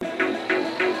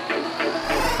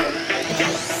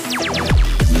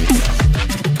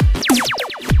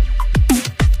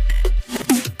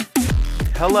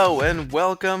Hello and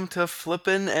welcome to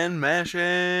Flippin' and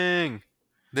Mashing.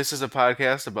 This is a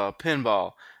podcast about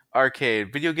pinball,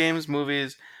 arcade, video games,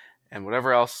 movies, and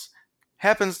whatever else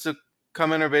happens to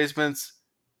come in our basements,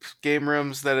 game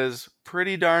rooms that is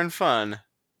pretty darn fun.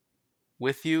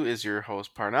 With you is your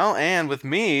host Parnell, and with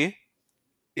me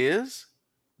is...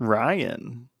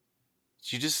 Ryan.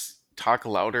 Did you just talk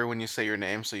louder when you say your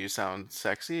name so you sound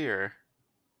sexy, or...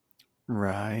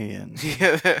 Ryan.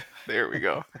 Yeah, there we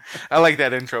go. I like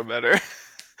that intro better.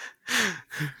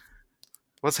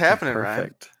 What's happening,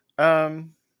 Perfect.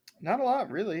 Ryan? Not a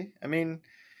lot, really. I mean,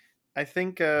 I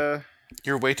think,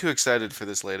 You're way too excited for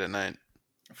this late at night.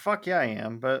 fuck yeah, I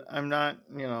am, but I'm not,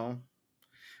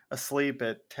 asleep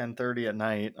at 10:30 at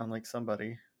night, unlike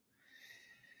somebody.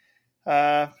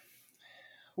 What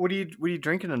are you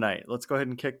drinking tonight? Let's go ahead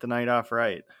and kick the night off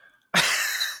right.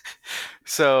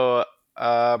 So,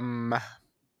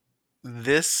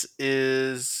 this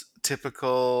is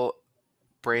typical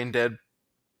brain dead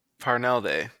Parnell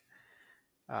day.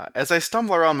 As I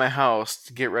stumble around my house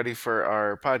to get ready for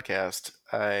our podcast,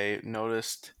 I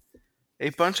noticed a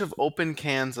bunch of open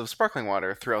cans of sparkling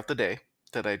water throughout the day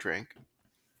that I drank.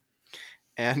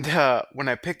 And when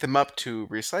I picked them up to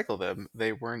recycle them,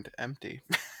 they weren't empty.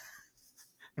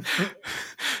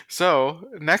 So,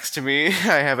 next to me,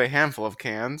 I have a handful of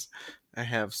cans. I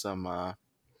have some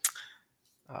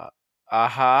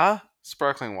Aha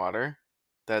sparkling water.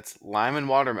 That's lime and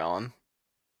watermelon,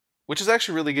 which is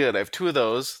actually really good. I have two of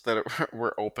those that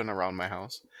were open around my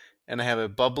house. And I have a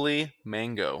bubbly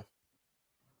mango.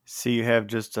 See, you have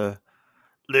just a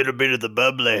little bit of the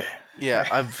bubbly. Yeah,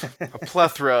 I've a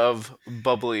plethora of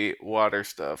bubbly water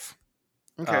stuff.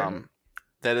 Okay.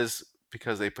 That is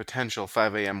because a potential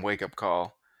 5 a.m. wake up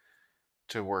call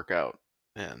to work out.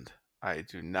 And I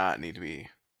do not need to be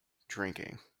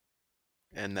drinking.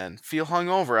 And then feel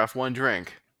hungover off one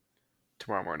drink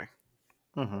tomorrow morning.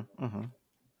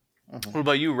 What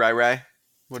about you, Rai Rai?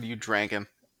 What are you drinking?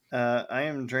 I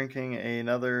am drinking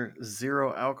another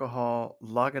zero alcohol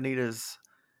Lagunitas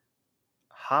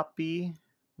hoppy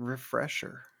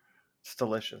refresher. It's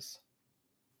delicious.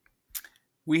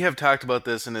 We have talked about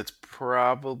this, and it's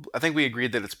probably... I think we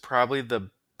agreed that it's probably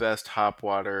the best hop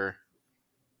water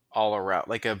all around.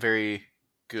 Like a very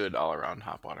good all-around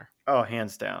hop water. Oh,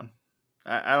 hands down.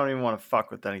 I don't even want to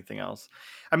fuck with anything else.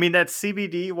 I mean, that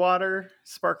CBD water,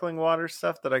 sparkling water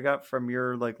stuff that I got from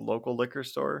your like local liquor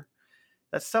store,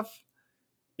 that stuff,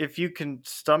 if you can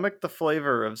stomach the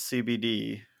flavor of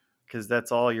CBD, because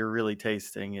that's all you're really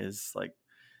tasting is like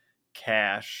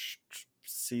cash,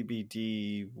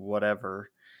 CBD,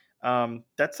 whatever.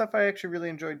 That stuff I actually really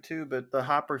enjoyed too, but the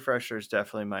hop refresher is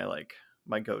definitely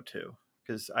my go-to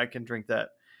because I can drink that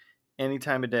any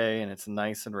time of day and it's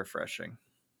nice and refreshing.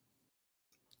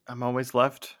 I'm always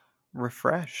left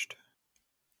refreshed.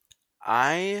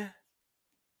 I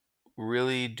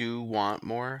really do want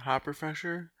more hop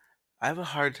refresher. I have a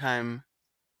hard time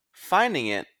finding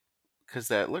it because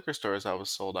that liquor store is always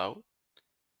sold out.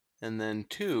 And then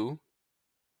two,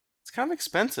 it's kind of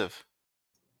expensive.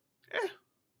 Eh.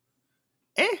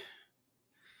 Eh.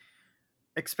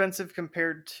 Expensive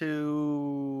compared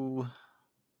to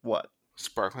what?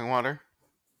 Sparkling water.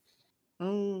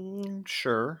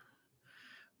 Sure.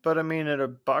 But I mean, at a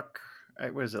buck,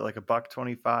 what is it, like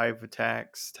 $1.25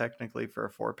 tax technically for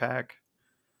a 4-pack?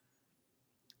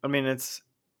 I mean, it's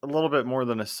a little bit more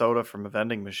than a soda from a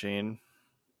vending machine.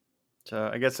 So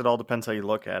I guess it all depends how you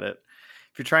look at it.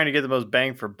 If you're trying to get the most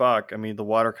bang for buck, I mean, the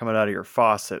water coming out of your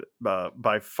faucet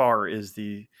by far is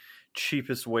the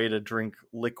cheapest way to drink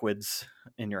liquids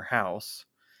in your house.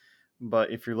 But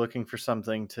if you're looking for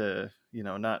something to,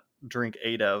 not drink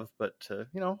 8 of, but to,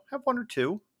 have 1 or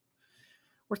 2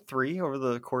 or 3 over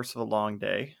the course of a long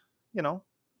day,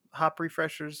 hop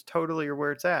refreshers totally are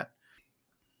where it's at.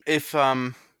 If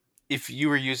you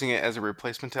were using it as a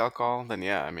replacement to alcohol, then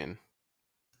yeah, I mean,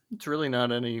 It's really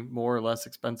not any more or less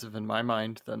expensive in my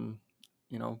mind than,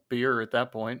 beer at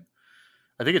that point.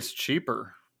 I think it's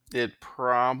cheaper. it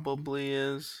probably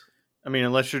is. I mean,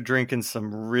 unless you're drinking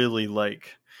some really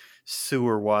like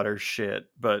sewer water shit,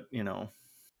 but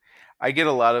I get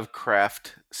a lot of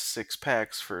craft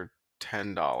 6-packs for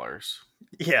 $10.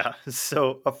 yeah.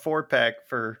 So a 4-pack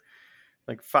for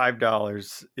like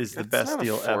 $5 is the That's best not a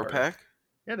deal 4-pack.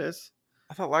 ever. It is.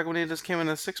 I thought Lagunitas came in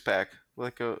a 6-pack,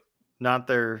 like a Not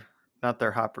their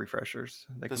hop refreshers.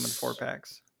 They come in this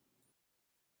 4-packs.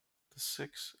 the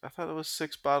 6. I thought it was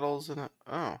 6 bottles in a.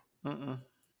 Oh, Mm-mm.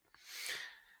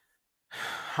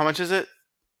 how much is it?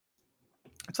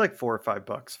 It's like $4 or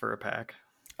 $5 for a pack.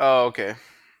 Oh, okay.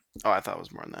 Oh, I thought it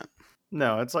was more than that.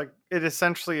 No, it's like it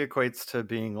essentially equates to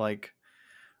being like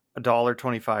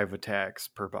 $1.25 with tax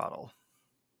per bottle.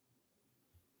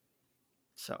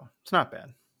 So it's not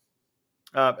bad.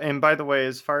 And by the way,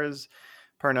 as far as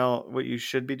Parnell, what you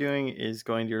should be doing is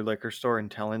going to your liquor store and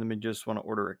telling them you just want to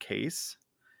order a case.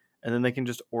 And then they can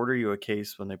just order you a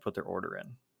case when they put their order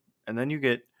in. And then you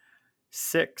get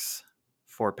 6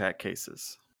 4-pack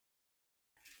cases.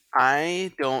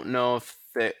 I don't know if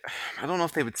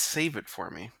they would save it for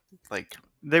me. Like,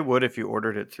 They would if you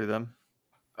ordered it through them.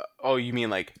 oh, you mean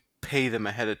like pay them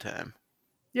ahead of time?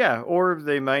 Yeah, or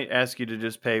they might ask you to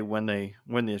just pay when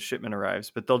the shipment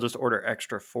arrives, but they'll just order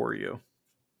extra for you.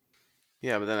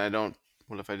 Yeah, but then I don't.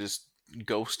 What if I just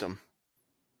ghost them?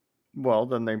 Well,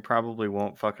 then they probably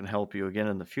won't fucking help you again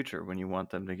in the future when you want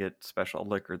them to get special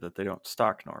liquor that they don't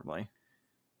stock normally.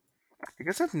 I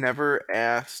guess I've never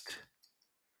asked.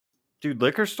 Dude,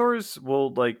 liquor stores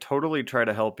will like totally try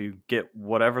to help you get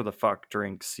whatever the fuck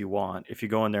drinks you want if you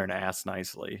go in there and ask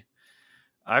nicely.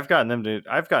 I've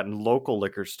gotten local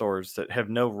liquor stores that have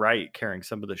no right carrying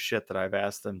some of the shit that I've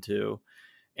asked them to.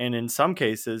 And in some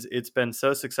cases, it's been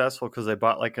so successful because they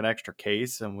bought like an extra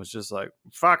case and was just like,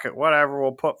 fuck it, whatever,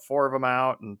 we'll put 4 of them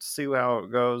out and see how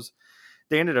it goes.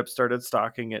 They ended up started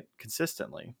stocking it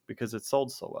consistently because it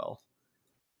sold so well.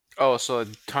 Oh, so a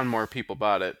ton more people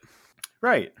bought it.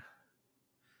 Right.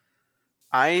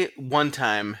 I one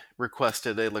time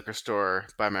requested a liquor store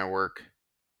by my work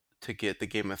to get the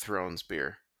Game of Thrones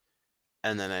beer,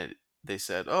 and then they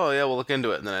said, "Oh yeah, we'll look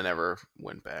into it," and then I never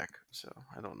went back. So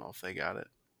I don't know if they got it.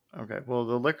 Okay. Well,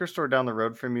 the liquor store down the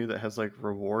road from you that has like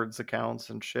rewards accounts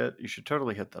and shit, you should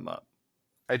totally hit them up.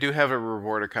 I do have a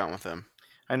reward account with them.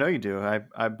 I know you do.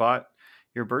 I bought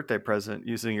your birthday present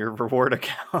using your reward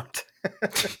account.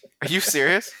 Are you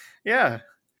serious? Yeah.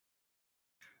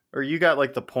 Or you got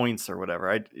like the points or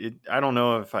whatever. I don't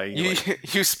know if I You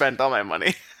like, you spent all my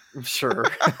money. sure.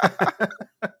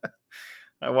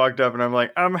 I walked up and I'm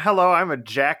like, hello, I'm a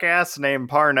jackass named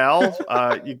Parnell.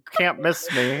 You can't miss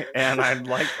me, and I'd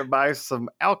like to buy some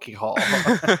alcohol.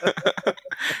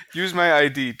 Use my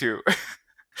ID too.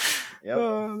 Yep.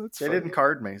 Oh, that's They funny. didn't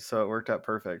card me, so it worked out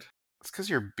perfect. It's because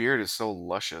your beard is so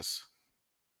luscious.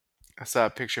 I saw a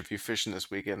picture of you fishing this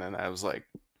weekend, and I was like,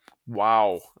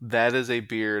 "Wow, that is a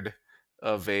beard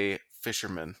of a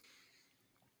fisherman."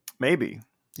 Maybe.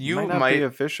 It might You not be might,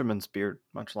 a fisherman's beard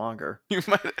much longer. you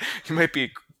might, you might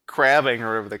be crabbing or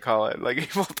whatever they call it. Like,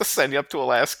 we'll have to send you up to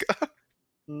Alaska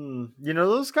You know,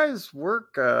 those guys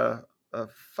work a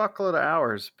fuckload of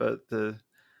hours, but the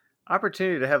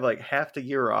opportunity to have like half the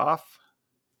year off,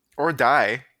 or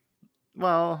die.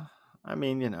 well, I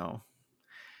mean, you know,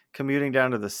 commuting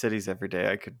down to the cities every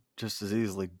day, I could just as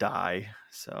easily die.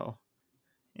 So,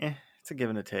 it's a give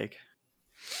and a take.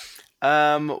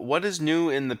 What is new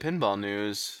in the pinball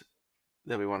news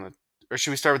that we want to, or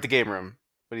should we start with the game room?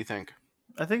 What do you think?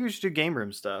 I think we should do game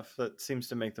room stuff. That seems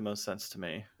to make the most sense to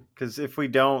me. Because if we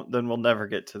don't, then we'll never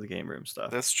get to the game room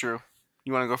stuff. That's true.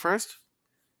 You want to go first?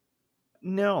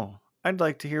 No, I'd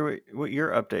like to hear what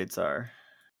your updates are.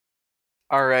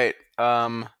 All right.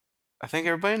 I think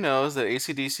everybody knows that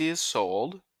ACDC is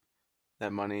sold.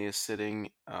 That money is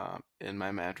sitting in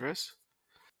my mattress.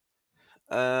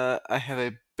 I have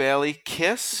a Bally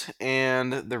Kiss,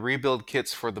 and the rebuild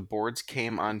kits for the boards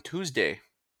came on Tuesday.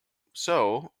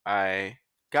 So I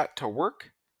got to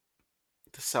work.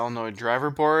 The solenoid driver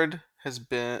board has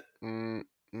been.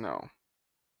 No.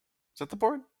 Is that the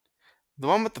board? The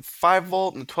one with the 5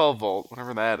 volt and the 12 volt,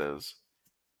 whatever that is.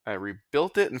 I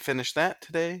rebuilt it and finished that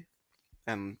today.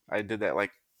 And I did that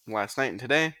like last night and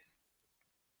today.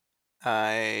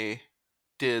 I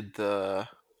did the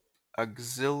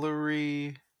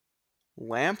auxiliary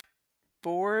lamp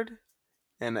board,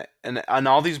 and on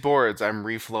all these boards I'm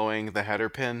reflowing the header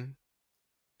pin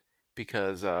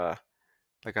because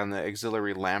like on the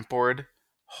auxiliary lamp board,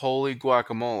 holy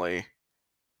guacamole,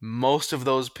 most of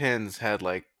those pins had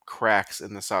like cracks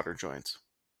in the solder joints.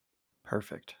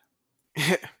 Perfect.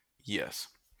 Yes.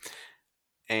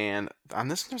 And on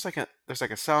this there's a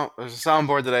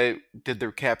soundboard that I did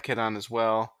the cap kit on as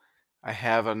well. I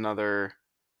have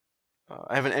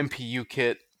I have an MPU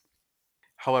kit.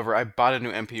 However, I bought a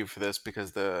new MPU for this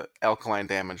because the alkaline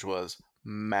damage was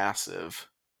massive.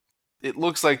 It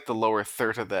looks like the lower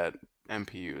third of that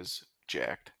MPU is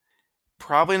jacked.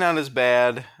 Probably not as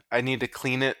bad. I need to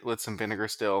clean it with some vinegar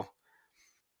still.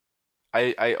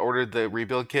 I ordered the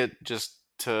rebuild kit just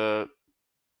to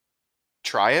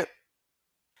try it.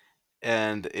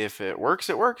 And if it works,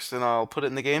 and I'll put it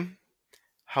in the game.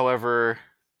 However,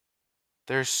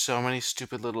 there's so many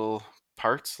stupid little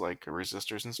parts, like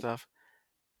resistors and stuff,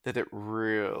 that it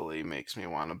really makes me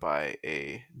want to buy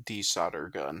a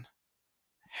desolder gun.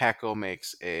 Hacko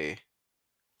makes a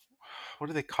what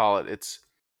do they call it?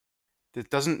 It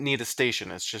doesn't need a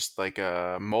station. It's just like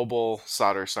a mobile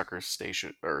solder sucker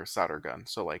station or solder gun.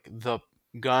 So like the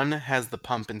gun has the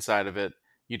pump inside of it.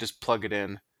 You just plug it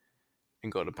in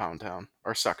and go to Pound Town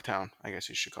or Suck Town, I guess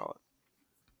you should call it.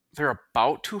 They're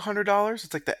about $200.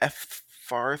 It's like the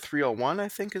FFAR 301, I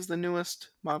think, is the newest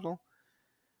model.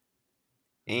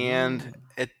 And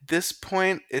at this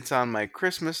point, it's on my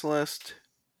Christmas list.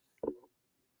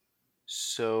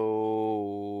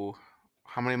 So,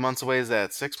 how many months away is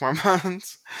that? 6 more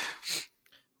months?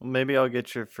 Well, maybe I'll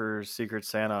get you for Secret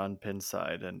Santa on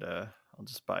Pinside, and I'll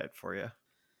just buy it for you.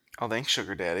 Oh, thanks,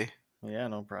 Sugar Daddy. Yeah,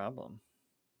 no problem.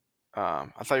 I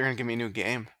thought you were going to give me a new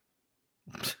game.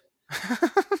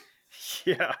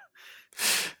 Yeah.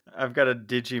 I've got a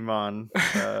Digimon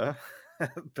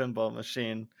pinball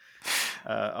machine.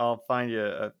 I'll find you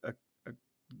a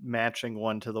matching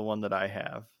one to the one that I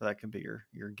have. That can be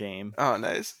your game. Oh,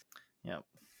 nice. Yep.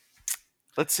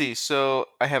 Let's see. So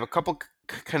I have a couple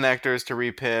connectors to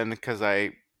repin because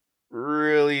I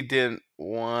really didn't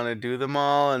want to do them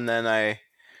all, and then I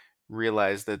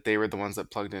realized that they were the ones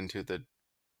that plugged into the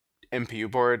MPU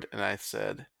board, and I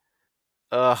said,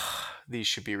 ugh, these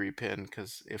should be repinned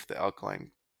because if the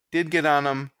alkaline did get on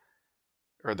them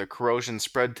or the corrosion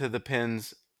spread to the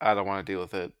pins, I don't want to deal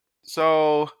with it.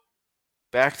 So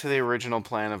back to the original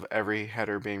plan of every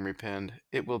header being repinned.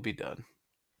 It will be done.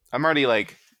 I'm already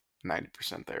like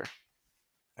 90% there.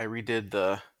 I redid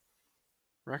the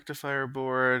rectifier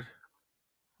board.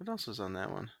 What else was on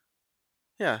that one?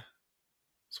 Yeah.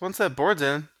 So once that board's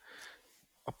in,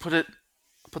 I'll put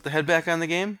the head back on the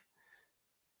game,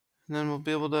 and then we'll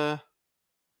be able to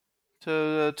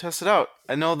test it out.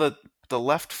 I know that the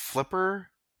left flipper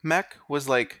mech was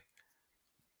like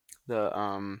the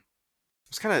it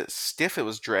was kind of stiff. It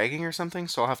was dragging or something,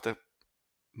 so I'll have to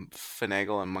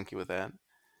finagle and monkey with that.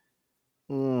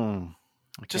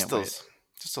 Just those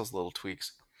little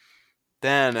tweaks.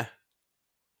 Then,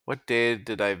 what day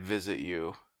did I visit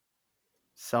you?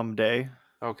 Someday.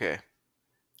 Okay.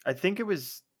 I think it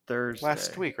was Thursday.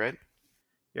 Last week, right?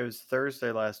 It was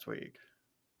Thursday last week.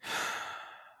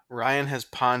 Ryan has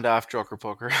pawned off Joker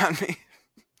Poker on me.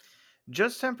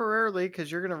 Just temporarily,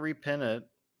 because you're going to repin it,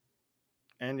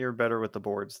 and you're better with the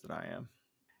boards than I am.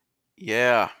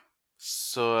 Yeah.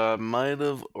 So I might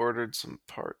have ordered some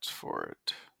parts for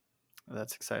it.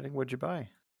 That's exciting. What'd you buy?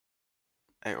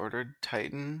 I ordered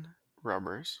Titan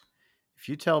rubbers. If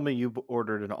you tell me you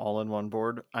ordered an all-in-one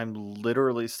board, I'm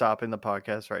literally stopping the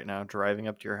podcast right now, driving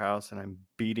up to your house, and I'm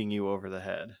beating you over the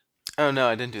head. Oh, no,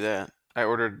 I didn't do that. I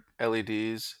ordered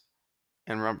LEDs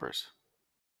and rubbers.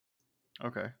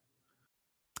 Okay.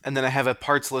 And then I have a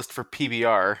parts list for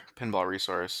PBR, Pinball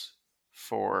Resource,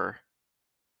 for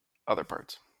other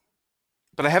parts.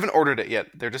 But I haven't ordered it yet.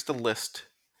 They're just a list.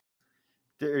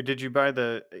 Did you buy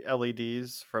the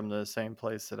LEDs from the same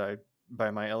place that I buy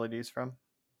my LEDs from?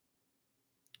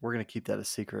 We're going to keep that a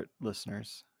secret,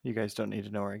 listeners. You guys don't need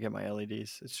to know where I get my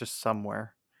LEDs. It's just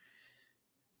somewhere.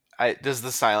 Does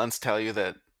the silence tell you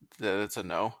that it's a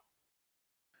no?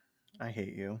 I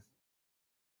hate you.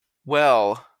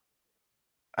 Well,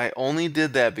 I only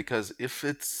did that because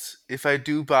if I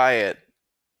do buy it,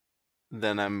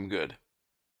 then I'm good.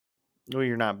 Well,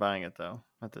 you're not buying it, though,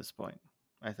 at this point,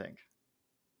 I think.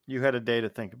 You had a day to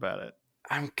think about it.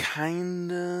 I'm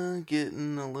kind of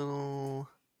getting a little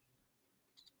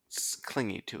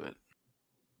clingy to it.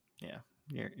 Yeah,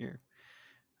 you're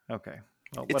okay.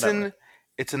 Well,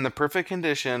 it's in the perfect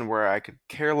condition where I could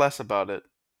care less about it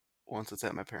once it's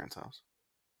at my parents' house.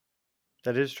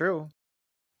 That is true.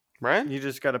 Right? You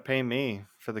just got to pay me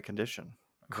for the condition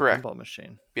of Correct. the pinball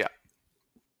machine. Yeah.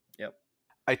 Yep.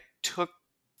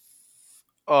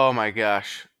 Oh my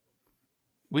gosh.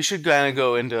 We should kind of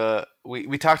go into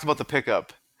we talked about the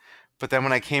pickup, but then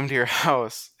when I came to your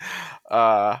house,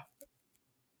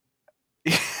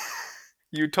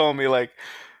 you told me like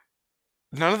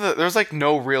there's like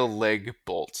no real leg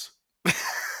bolts.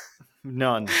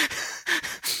 None.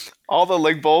 All the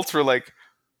leg bolts were like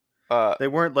they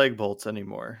weren't leg bolts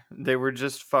anymore. They were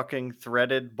just fucking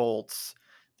threaded bolts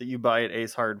that you buy at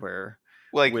Ace Hardware,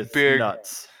 like with big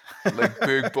nuts. like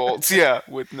big bolts, yeah,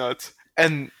 with nuts.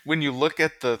 And when you look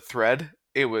at the thread,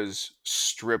 it was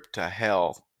stripped to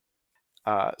hell.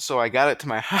 So I got it to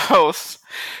my house,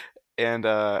 and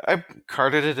I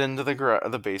carted it into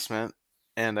the basement,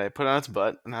 and I put it on its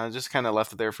butt, and I just kind of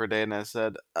left it there for a day, and I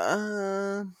said,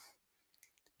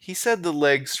 he said the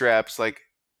leg straps, like,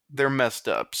 they're messed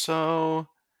up, so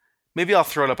maybe I'll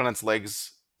throw it up on its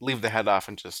legs, leave the head off,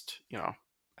 and just,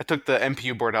 I took the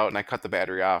MPU board out, and I cut the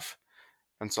battery off,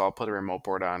 and so I'll put a remote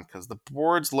board on, because the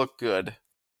boards look good.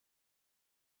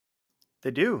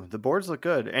 They do. The boards look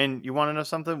good. And you want to know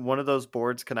something? One of those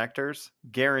boards connectors,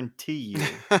 guarantee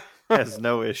you, has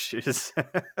no issues.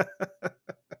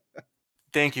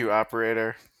 Thank you,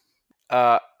 operator.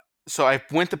 Uh, so I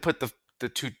went to put the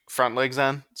two front legs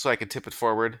on so I could tip it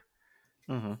forward,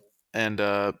 Hmm. and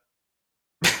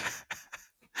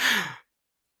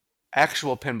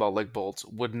actual pinball leg bolts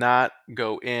would not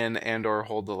go in and or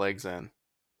hold the legs in.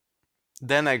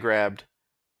 Then I grabbed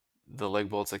the leg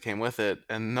bolts that came with it,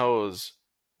 and those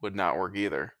would not work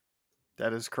either.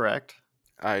 That is correct.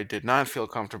 I did not feel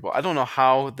comfortable. I don't know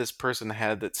how this person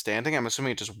had that standing. I'm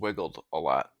assuming it just wiggled a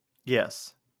lot.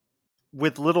 Yes.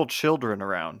 With little children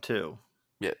around, too.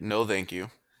 Yeah, no thank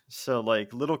you. So,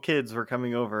 like, little kids were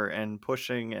coming over and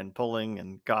pushing and pulling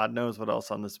and God knows what else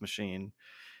on this machine.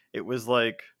 It was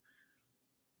like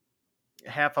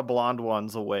half a blonde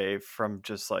one's away from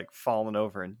just like falling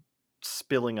over and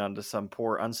spilling onto some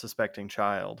poor unsuspecting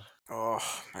child. Oh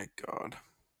my god.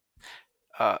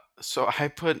 So I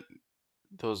put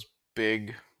those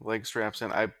big leg straps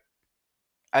in. I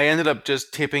ended up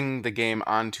just tipping the game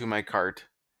onto my cart,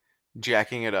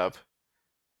 jacking it up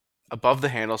above the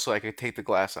handle so I could take the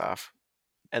glass off,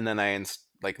 and then I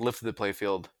like lifted the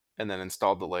playfield and then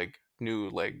installed the new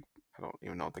leg. I don't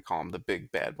even know what they call them, the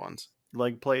big bad ones.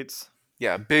 Leg plates.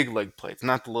 Yeah, big leg plates,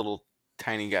 not the little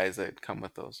tiny guys that come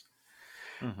with those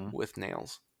Mm-hmm. with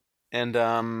nails. And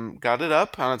got it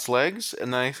up on its legs,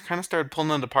 and then I kind of started pulling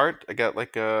it apart. I got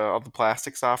like all the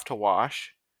plastics off to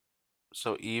wash.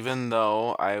 So even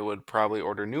though I would probably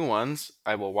order new ones,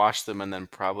 I will wash them and then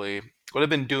probably what I've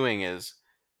been doing is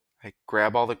I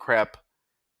grab all the crap,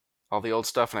 all the old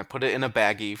stuff, and I put it in a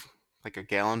baggie, like a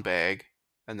gallon bag,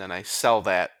 and then I sell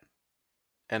that.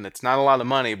 And it's not a lot of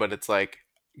money, but it's like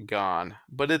gone.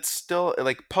 But it's still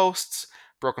like posts,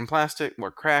 broken plastic, more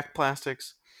cracked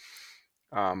plastics,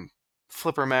 um,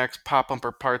 flipper max, pop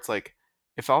bumper parts. Like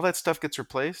if all that stuff gets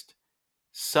replaced,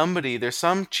 there's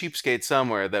some cheapskate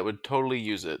somewhere that would totally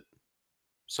use it.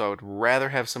 So I would rather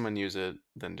have someone use it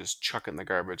than just chuck it in the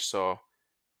garbage. So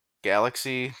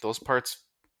Galaxy, those parts,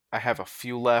 I have a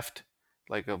few left,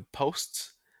 like of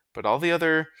posts, but all the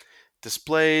other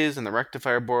displays and the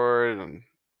rectifier board and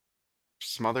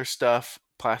some other stuff,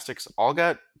 plastics, all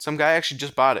got. Some guy actually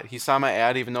just bought it. He saw my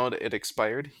ad, even though it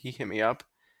expired. He hit me up,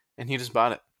 and he just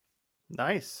bought it.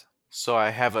 Nice. So I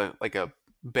have a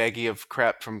baggie of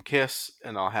crap from Kiss,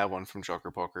 and I'll have one from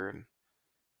Joker Poker.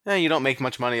 And you don't make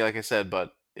much money, like I said,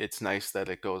 but it's nice that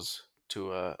it goes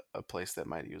to a place that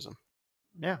might use them.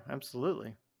 Yeah,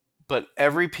 absolutely. But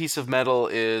every piece of metal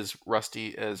is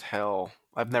rusty as hell.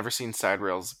 I've never seen side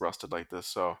rails rusted like this,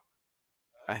 so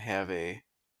I have a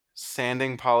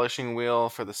sanding polishing wheel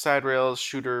for the side rails,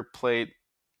 shooter plate,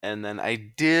 and then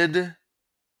I did,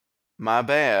 my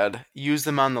bad, use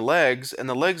them on the legs, and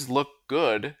the legs look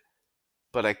good,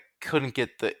 but I couldn't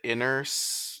get the inner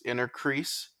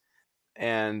crease,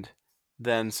 and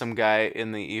then some guy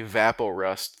in the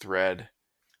Evaporust thread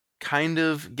kind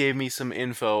of gave me some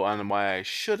info on why I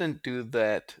shouldn't do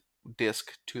that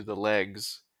disc to the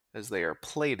legs as they are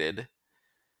plated,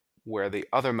 where the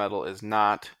other metal is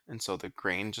not, and so the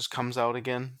grain just comes out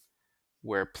again.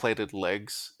 Where plated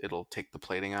legs, it'll take the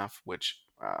plating off, which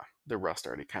the rust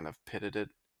already kind of pitted it.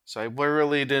 So I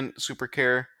really didn't super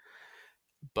care.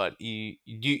 But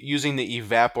using the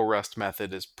Evaporust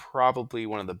method is probably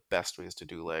one of the best ways to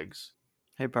do legs.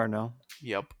 Hey, Parnell.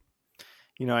 Yep.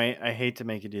 You know, I hate to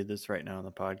make you do this right now on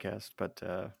the podcast, but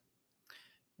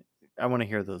I want to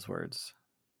hear those words.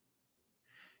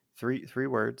 Three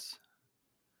words.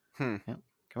 Hmm. Yep.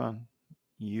 Come on.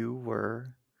 You were.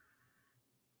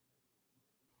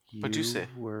 What'd you say?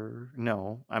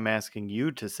 No, I'm asking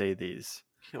you to say these.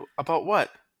 About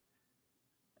what?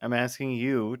 I'm asking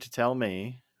you to tell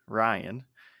me, Ryan,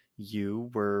 you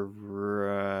were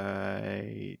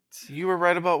right. You were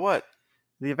right about what?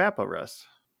 The Evaporust.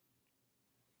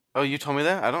 Oh, you told me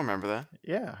that? I don't remember that.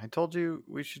 Yeah, I told you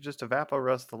we should just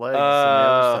Evaporust the legs and the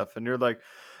other stuff, and you're like,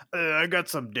 I got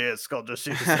some disc. I'll just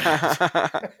use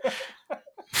that.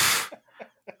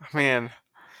 Man,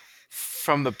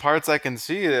 from the parts I can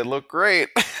see, they look great.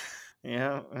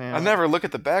 Yeah. I never look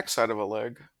at the backside of a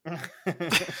leg.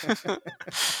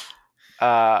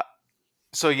 uh,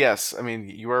 so yes, I mean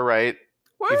you were right.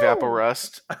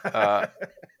 Evaporust.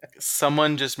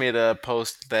 Someone just made a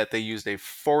post that they used a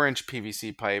 4-inch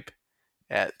PVC pipe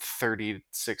at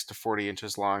 36 to 40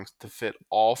 inches long to fit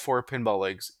all 4 pinball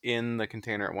legs in the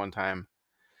container at one time.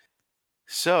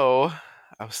 So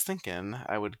I was thinking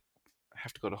I would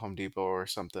have to go to Home Depot or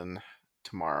something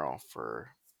tomorrow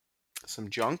for some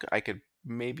junk. I could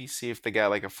maybe see if they got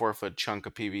like a 4-foot chunk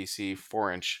of PVC,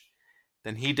 4-inch,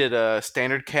 Then he did a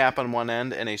standard cap on one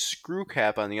end and a screw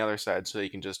cap on the other side, so you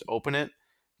can just open it,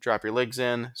 drop your legs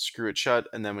in, screw it shut,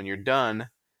 and then when you're done,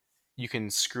 you can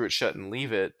screw it shut and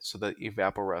leave it so that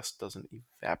evaporust doesn't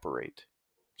evaporate.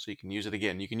 So you can use it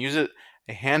again. You can use it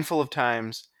a handful of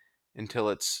times until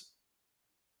its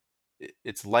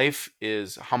life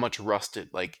is how much rust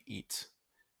it like eats.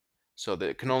 So that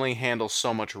it can only handle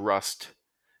so much rust,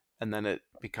 and then it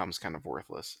becomes kind of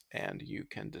worthless and you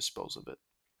can dispose of it.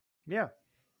 Yeah.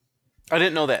 I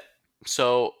didn't know that.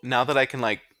 So now that I can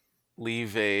like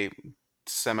leave a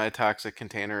semi-toxic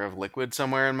container of liquid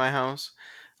somewhere in my house,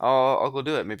 I'll go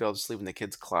do it. Maybe I'll just leave it in the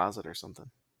kid's closet or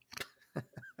something.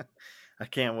 I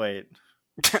can't wait.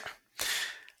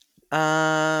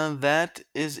 That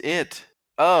is it.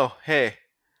 Oh, hey,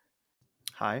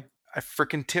 Hi. I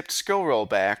freaking tipped Skill Roll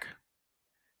back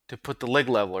to put the leg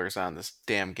levelers on this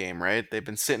damn game, right? They've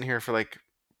been sitting here for like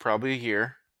probably a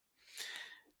year.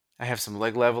 I have some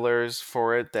leg levelers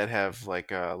for it that have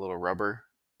like a little rubber,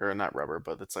 or not rubber,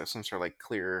 but it's like some sort of like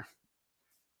clear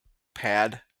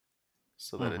pad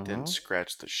so that it didn't Mm-hmm.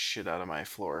 scratch the shit out of my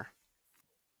floor.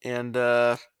 And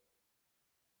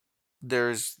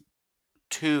there's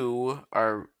two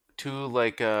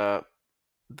like the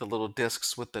little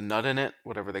discs with the nut in it,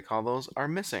 whatever they call those, are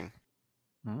missing.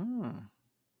 Mm.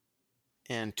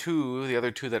 And the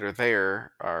other two that are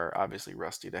there are obviously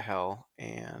rusty to hell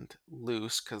and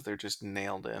loose because they're just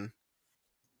nailed in. Okay.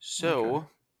 So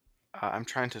I'm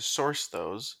trying to source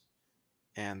those,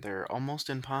 and they're almost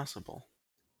impossible.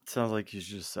 Sounds like you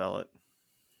should just sell it.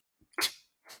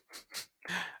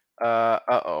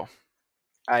 Oh.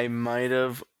 I might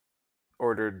have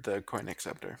ordered the coin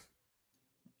acceptor.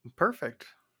 Perfect.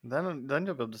 Then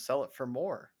you'll be able to sell it for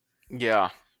more. Yeah.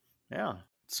 Yeah.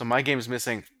 So my game's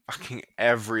missing fucking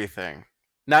everything.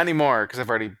 Not anymore, because I've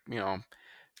already,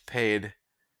 paid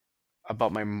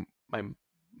about my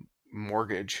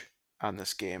mortgage on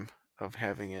this game of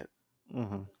having it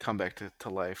Mm-hmm. come back to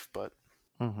life. But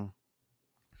Mm-hmm.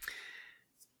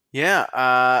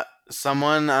 yeah,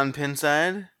 someone on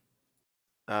Pinside,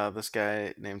 this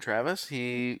guy named Travis,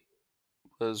 he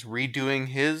was redoing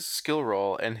his skill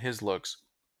roll, and his looks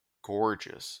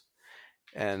gorgeous.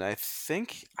 And I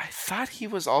thought he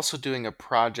was also doing a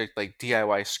project like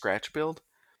DIY scratch build,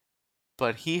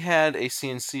 but he had a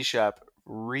CNC shop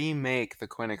remake the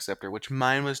coin acceptor, which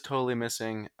mine was totally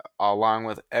missing, along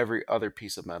with every other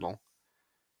piece of metal.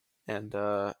 And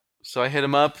so I hit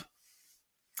him up.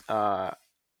 Uh,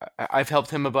 I've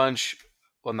helped him a bunch.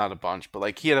 Well, not a bunch, but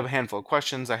like he had a handful of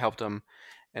questions. I helped him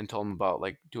and told him about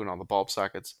like doing all the bulb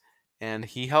sockets. And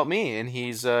he helped me, and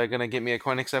he's gonna get me a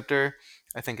coin acceptor.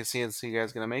 I think a CNC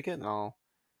guy's gonna make it, and I'll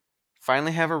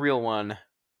finally have a real one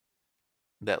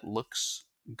that looks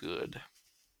good.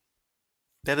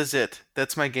 That is it.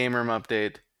 That's my game room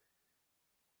update.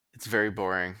 It's very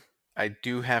boring. I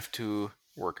do have to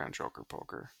work on Joker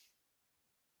Poker.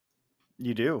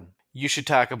 You do. You should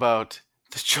talk about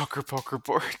the Joker Poker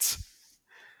boards.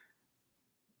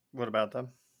 What about them?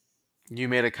 You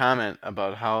made a comment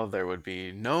about how there would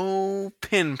be no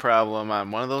pin problem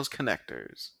on one of those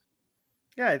connectors.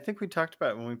 Yeah, I think we talked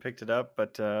about it when we picked it up,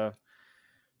 but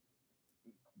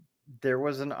there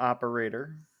was an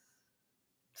operator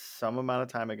some amount of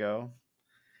time ago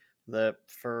that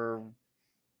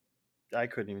I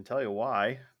couldn't even tell you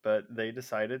why, but they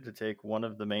decided to take one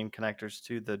of the main connectors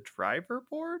to the driver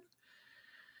board,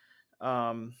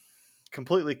 um,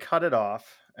 completely cut it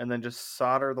off, and then just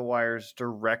solder the wires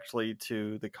directly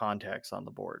to the contacts on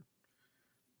the board.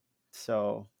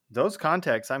 So those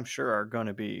contacts, I'm sure, are going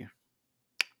to be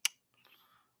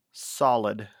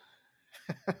solid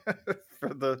for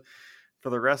the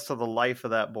rest of the life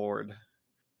of that board.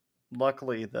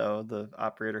 Luckily, though, the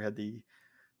operator had the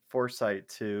foresight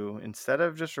to, instead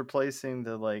of just replacing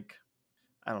the, like,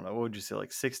 I don't know, what would you say,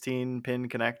 like 16 pin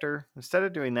connector, instead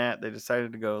of doing that, they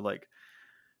decided to go like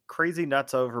crazy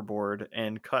nuts overboard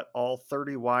and cut all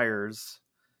 30 wires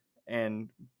and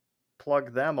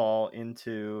plug them all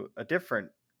into a different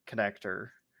connector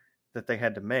that they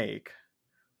had to make,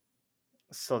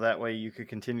 so that way you could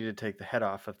continue to take the head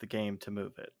off of the game to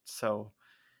move it. So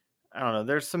I don't know,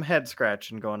 there's some head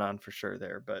scratching going on for sure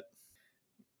there, but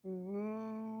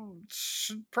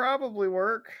should probably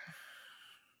work.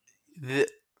 The,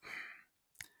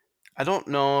 I don't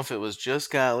know if it was just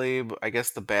Gottlieb. I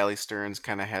guess the Bally Stearns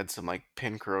kind of had some like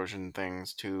pin corrosion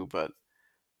things too, but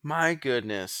my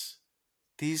goodness,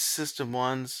 these System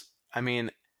 1s, I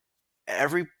mean,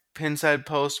 every pinside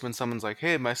post when someone's like,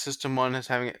 "Hey, my System 1 is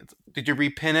having it. Did you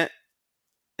repin it?"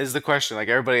 is the question. Like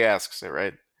everybody asks it,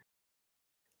 right?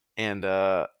 And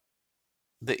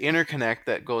the interconnect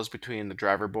that goes between the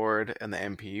driver board and the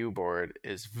MPU board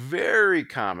is very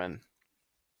common.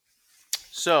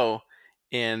 So,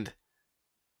 and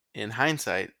in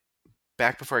hindsight,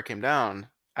 back before I came down,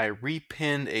 I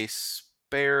repinned a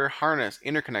spare harness,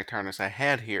 interconnect harness I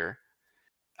had here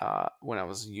when I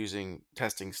was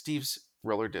testing Steve's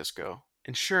roller disco.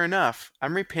 And sure enough,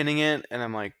 I'm repinning it and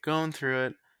I'm like going through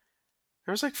it.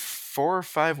 There was like 4 or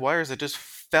 5 wires that just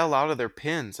fell out of their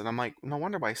pins, and I'm like, no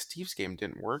wonder why Steve's game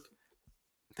didn't work.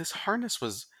 This harness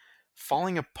was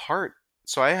falling apart.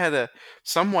 So I had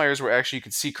some wires where actually you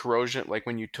could see corrosion, like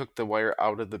when you took the wire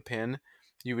out of the pin,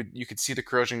 you could see the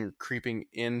corrosion creeping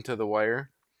into the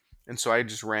wire, and so I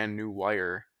just ran new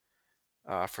wire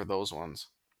for those ones.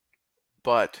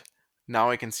 But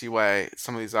now I can see why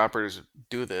some of these operators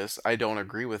do this. I don't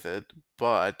agree with it,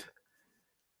 but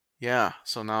yeah.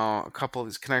 So now a couple of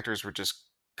these connectors were just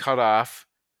cut off,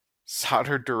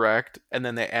 soldered direct, and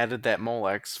then they added that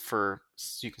Molex for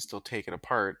so you can still take it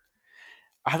apart.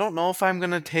 I don't know if I'm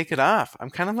gonna take it off.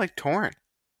 I'm kind of like torn.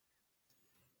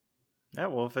 Yeah,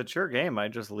 well, if it's your game, I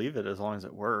just leave it as long as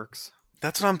it works.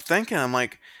 That's what I'm thinking. I'm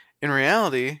like, in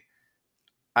reality,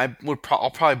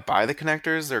 I'll probably buy the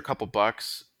connectors. They're a couple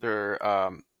bucks. They're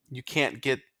you can't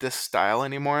get this style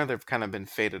anymore. They've kind of been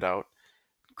faded out.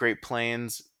 Great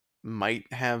Plains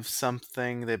might have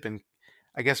something.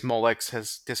 I guess Molex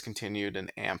has discontinued,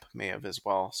 and Amp may have as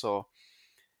well. So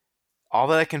all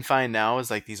that I can find now is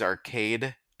like these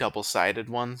arcade double-sided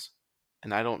ones,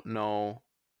 and I don't know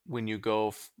when you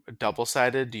go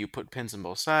double-sided, do you put pins in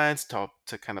both sides to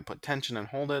kind of put tension and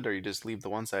hold it, or you just leave the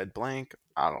one side blank?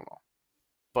 I don't know.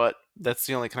 But that's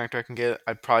the only connector I can get.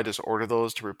 I'd probably just order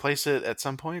those to replace it at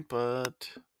some point, but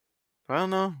I don't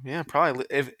know. Yeah, probably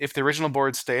if the original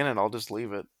boards stay in it, I'll just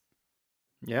leave it.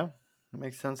 Yeah, that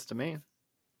makes sense to me.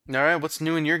 All right, what's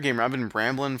new in your game? I've been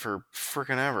rambling for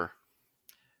freaking ever.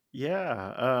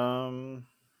 Yeah,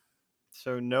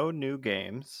 so no new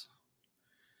games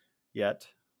yet.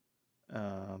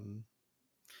 Um,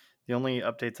 the only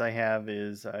updates I have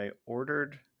is I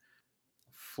ordered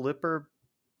Flipper.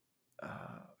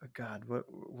 God, what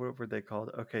were they called?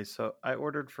 Okay, so I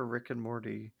ordered for Rick and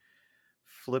Morty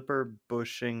Flipper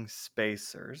bushing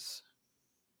spacers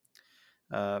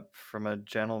from a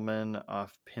gentleman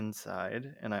off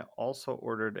Pinside, and I also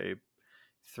ordered a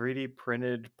 3D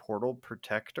printed portal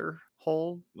protector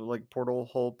hole, like portal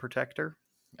hole protector,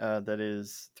 that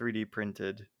is 3D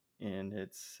printed in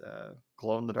its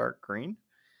glow in the dark green.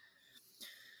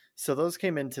 So those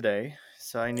came in today.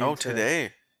 So I Oh, need to,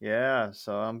 today. yeah.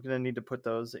 So I'm gonna need to put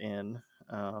those in.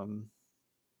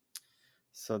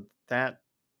 So that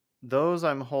those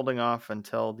I'm holding off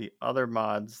until the other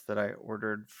mods that I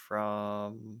ordered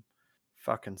from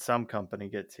fucking some company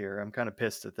gets here. I'm kind of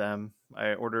pissed at them.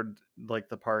 I ordered like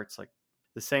the parts like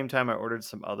the same time I ordered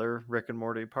some other Rick and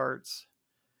Morty parts,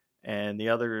 and the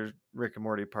other Rick and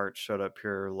Morty parts showed up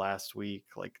here last week,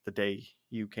 like the day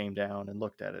you came down and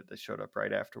looked at it. They showed up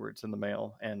right afterwards in the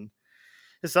mail, and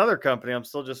this other company, I'm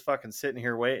still just fucking sitting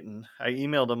here waiting. I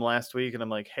emailed them last week and I'm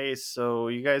like, hey, so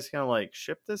you guys gonna like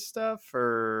ship this stuff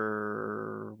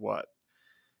or what?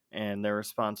 And their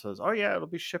response was, oh yeah, it'll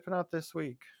be shipping out this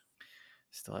week.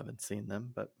 Still haven't seen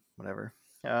them, but whatever.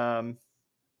 My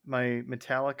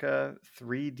Metallica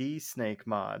 3D Snake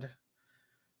mod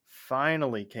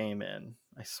finally came in.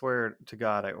 I swear to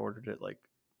God, I ordered it like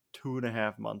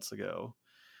 2.5 months ago,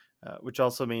 which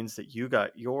also means that you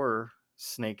got your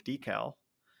snake decal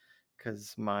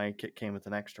because my kit came with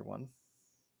an extra one.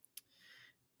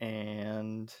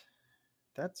 And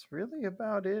that's really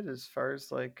about it as far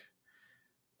as like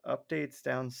updates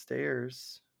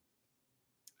downstairs.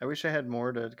 I wish I had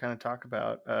more to kind of talk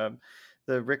about.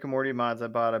 The Rick and Morty mods I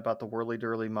bought the Whirly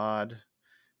Durly mod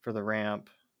for the ramp.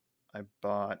 I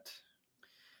bought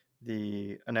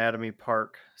the Anatomy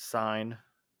Park sign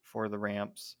for the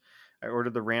ramps. I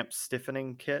ordered the ramp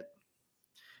stiffening kit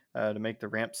to make the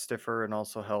ramp stiffer and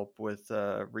also help with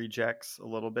rejects a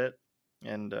little bit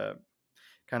and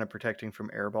kind of protecting from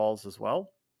air balls as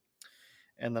well.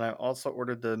 And then I also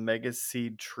ordered the Mega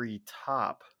Seed Tree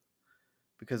top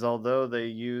because although they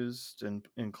used and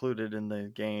included in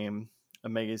the game a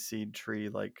Mega Seed Tree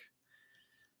like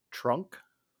trunk,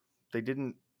 they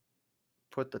didn't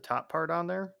put the top part on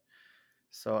there.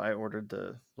 So I ordered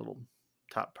the little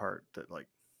top part that like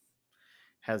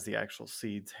has the actual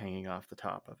seeds hanging off the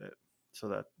top of it. So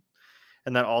that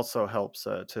and that also helps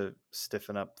to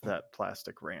stiffen up that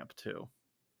plastic ramp too.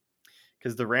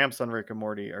 Because the ramps on Rick and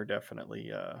Morty are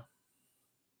definitely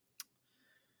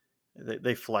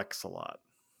they flex a lot,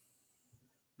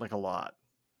 like a lot.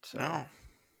 So No.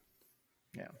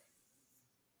 yeah,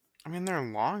 I mean, they're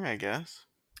long, I guess.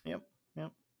 yep.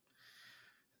 Yep.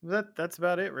 That's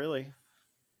about it, really.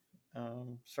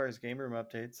 As far as game room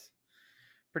updates,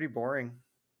 pretty boring.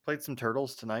 Played some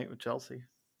Turtles tonight with Chelsea.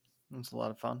 It was a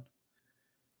lot of fun.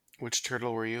 Which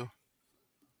turtle were you?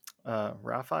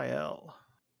 Raphael.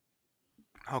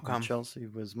 How And come? Chelsea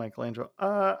was Michelangelo.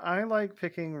 I like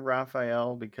picking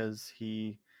Raphael because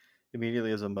he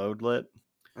immediately has a mode lit,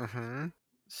 Mm-hmm.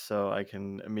 so I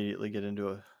can immediately get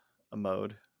into a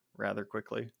mode rather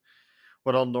quickly.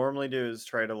 What I'll normally do is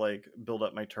try to like build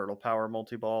up my turtle power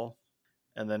multi-ball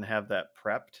and then have that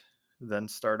prepped, then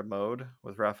start a mode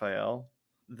with Raphael.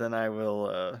 Then I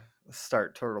will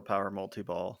start turtle power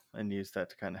multi-ball and use that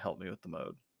to kind of help me with the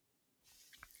mode.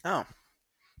 Oh.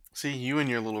 See, you and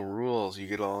your little rules, you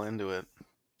get all into it.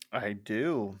 I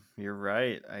do. You're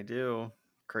right. I do.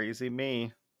 Crazy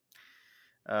me.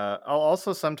 I'll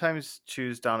also sometimes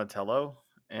choose Donatello,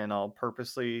 and I'll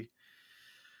purposely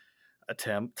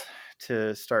attempt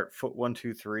to start foot 1,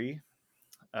 2, 3,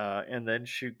 and then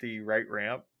shoot the right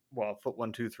ramp while foot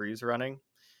 1, 2, 3 is running.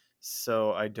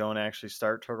 So I don't actually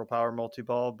start Turtle Power Multi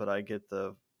Ball, but I get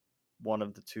the one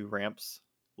of the two ramps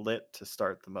lit to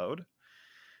start the mode.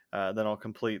 Then I'll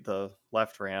complete the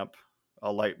left ramp.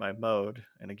 I'll light my mode,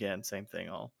 and again, same thing.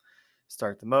 I'll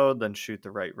start the mode, then shoot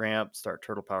the right ramp, start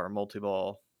Turtle Power Multi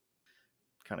Ball,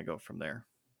 kind of go from there.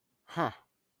 Huh.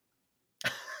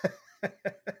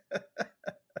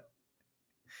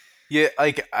 Yeah,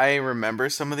 like, I remember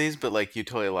some of these, but, like, you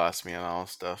totally lost me on all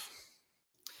stuff.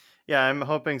 Yeah, I'm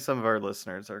hoping some of our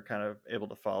listeners are kind of able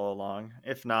to follow along.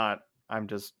 If not, I'm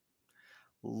just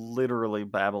literally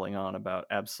babbling on about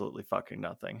absolutely fucking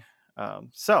nothing.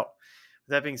 So,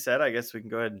 with that being said, I guess we can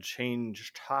go ahead and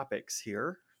change topics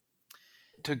here.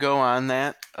 To go on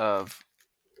that, of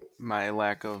my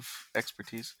lack of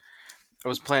expertise, I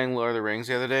was playing Lord of the Rings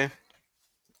the other day,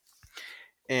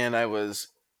 and I was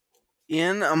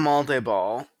in a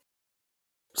multi-ball,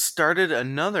 started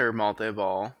another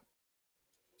multi-ball,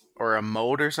 or a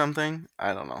mode or something.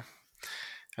 I don't know.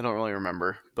 I don't really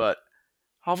remember. But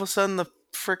all of a sudden, the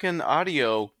freaking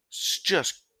audio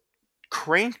just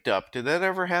cranked up. Did that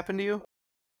ever happen to you?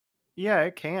 Yeah,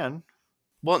 it can.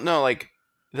 Well, no, like,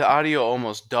 the audio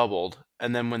almost doubled,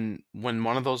 and then when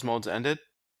one of those modes ended,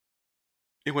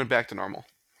 it went back to normal.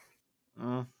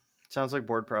 Mm, sounds like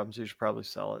board problems. You should probably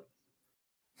sell it.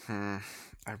 I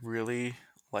really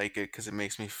like it because it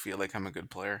makes me feel like I'm a good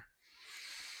player.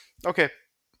 Okay,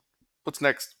 what's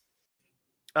next?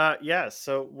 Yeah,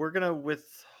 so we're gonna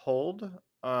withhold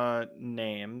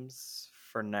names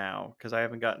for now because I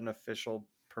haven't gotten official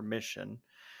permission.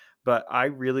 But I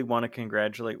really want to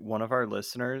congratulate one of our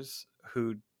listeners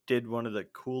who did one of the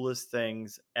coolest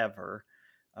things ever.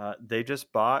 They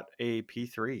just bought a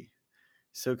P3.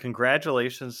 So,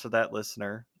 congratulations to that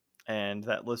listener. And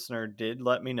that listener did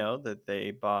let me know that they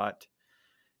bought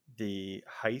the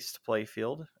Heist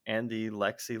playfield and the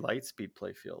Lexi Lightspeed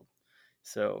playfield.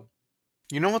 So,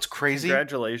 You know what's crazy?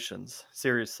 congratulations.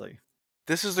 Seriously.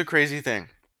 This is the crazy thing.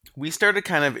 We started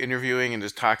kind of interviewing and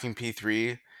just talking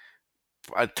P3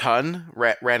 a ton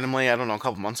randomly, I don't know, a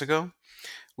couple months ago.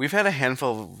 We've had a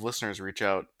handful of listeners reach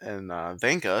out and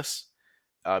thank us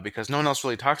because no one else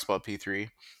really talks about P3.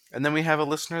 And then we have a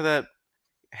listener that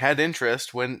had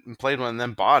interest, went and played one, and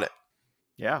then bought it.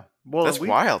 Yeah. Well, That's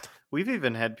wild. we've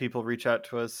even had people reach out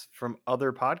to us from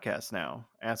other podcasts now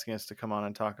asking us to come on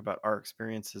and talk about our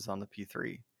experiences on the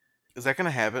P3. Is that going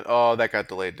to happen? Oh, that got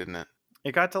delayed, didn't it?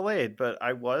 It got delayed, but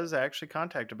I was actually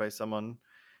contacted by someone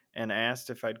and asked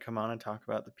if I'd come on and talk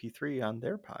about the P3 on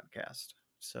their podcast.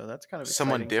 So that's kind of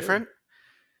Someone exciting different? too.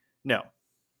 No,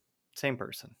 same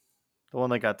person. The one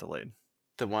that got delayed.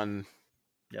 The one.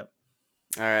 Yep.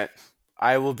 All right.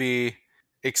 I will be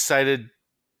excited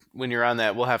when you're on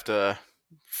that. We'll have to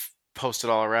post it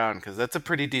all around because that's a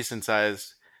pretty decent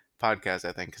sized podcast,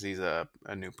 I think, because he's a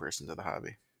new person to the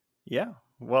hobby. Yeah.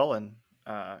 Well, and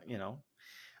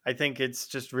I think it's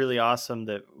just really awesome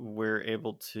that we're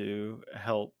able to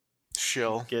help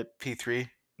Shill get. P3.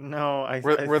 No,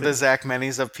 We're the Zach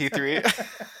Mennies of P3.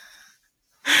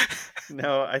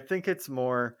 No, I think it's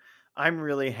more. I'm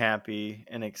really happy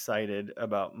and excited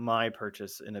about my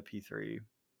purchase in a P3,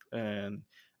 and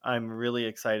I'm really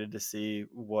excited to see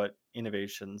what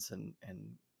innovations and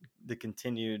the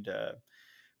continued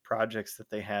projects that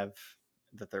they have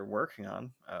that they're working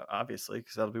on. Obviously,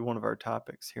 because that'll be one of our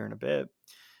topics here in a bit.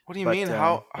 What do you But mean?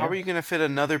 How yeah, are you going to fit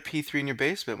another P3 in your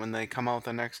basement when they come out with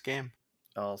the next game?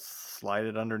 I'll slide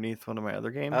it underneath one of my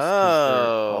other games because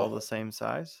they're all Oh, the same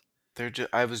size.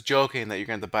 I was joking that you're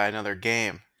going to buy another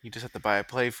game. You just have to buy a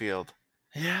playfield.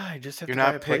 Yeah, I just have You're to buy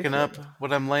a not picking up playfield.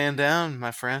 what I'm laying down,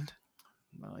 my friend.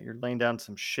 Well, you're laying down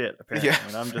some shit apparently, Yeah.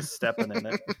 and I'm just stepping in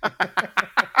it.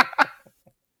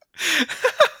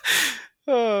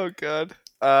 Oh God.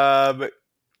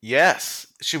 Yes.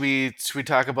 Should we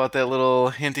talk about that little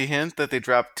hinty hint that they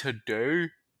dropped today?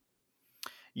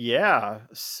 Yeah,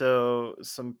 so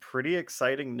some pretty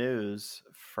exciting news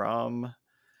from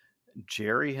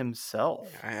Jerry himself.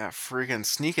 Yeah, freaking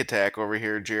sneak attack over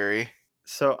here, Jerry.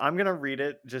 So I'm gonna read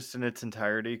it just in its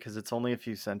entirety because it's only a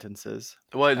few sentences.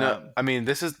 Well, no, Um, I mean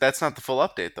that's not the full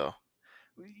update though.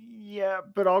 yeah,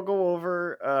 but I'll go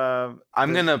over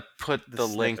I'm gonna put the the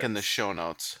link in the snippets. show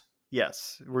notes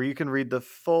Yes, where you can read the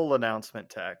full announcement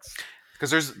text.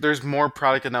 because there's more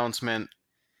product announcement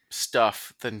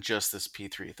stuff than just this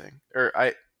P3 thing.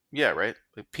 Yeah, right.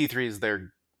 Like P3 is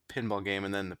their pinball game,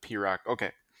 and then the P Rock.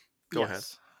 Okay, go ahead.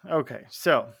 Yes. Okay.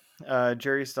 So,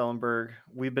 Jerry Stellenberg,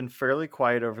 we've been fairly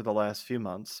quiet over the last few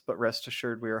months, but rest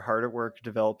assured we are hard at work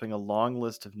developing a long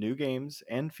list of new games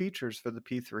and features for the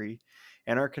P3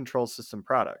 and our control system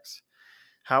products.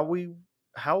 How we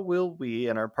how will we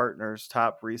and our partners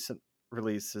top recent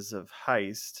releases of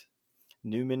Heist,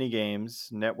 new mini games,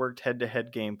 networked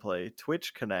head-to-head gameplay,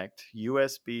 Twitch Connect,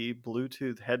 USB,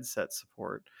 Bluetooth headset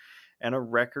support, and a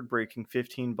record-breaking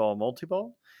 15-ball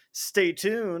multi-ball? Stay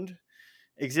tuned.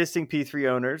 Existing P3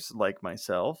 owners, like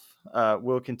myself,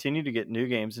 will continue to get new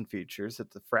games and features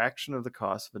at the fraction of the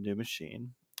cost of a new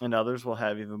machine, and others will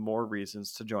have even more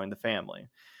reasons to join the family,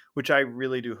 which I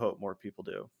really do hope more people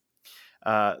do.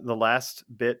 The last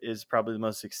bit is probably the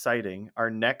most exciting.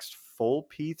 Our next full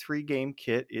P3 game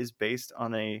kit is based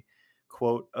on a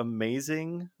quote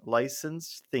amazing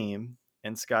licensed theme,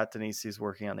 and Scott Denisi is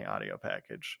working on the audio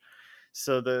package.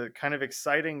 So the kind of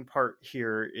exciting part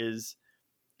here is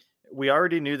we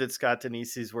already knew that Scott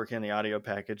Denisi is working on the audio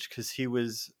package because he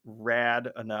was rad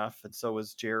enough, and so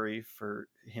was Jerry, for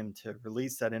him to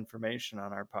release that information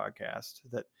on our podcast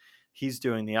that he's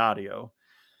doing the audio.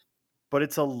 But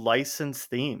it's a licensed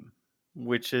theme,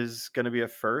 which is going to be a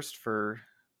first for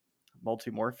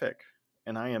Multimorphic,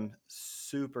 and I am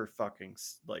super fucking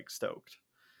stoked,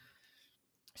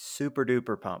 super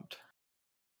duper pumped.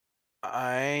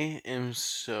 I am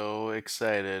so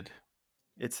excited.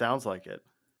 It sounds like it.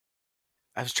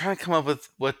 I was trying to come up with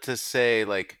what to say.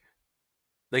 Like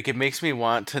it makes me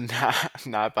want to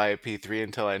not buy a P3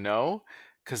 until I know.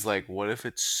 Cause like, what if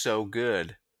it's so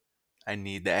good? I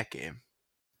need that game.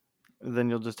 Then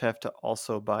you'll just have to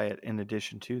also buy it in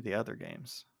addition to the other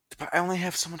games. But I only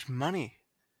have so much money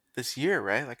this year,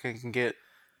 right? Like I can get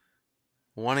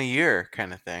one a year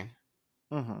kind of thing.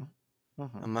 Mm-hmm.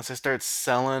 Mm-hmm. Unless I start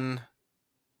selling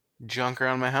junk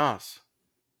around my house.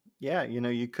 Yeah,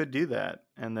 you could do that,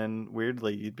 and then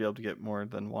weirdly, you'd be able to get more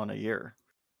than one a year.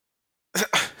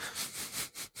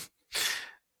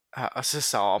 I'll just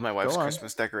sell all my wife's Go on.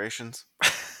 Christmas decorations.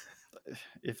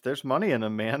 If there's money in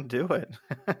them, man, do it.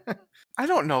 I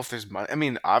don't know if there's money. I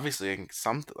mean, obviously,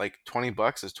 some like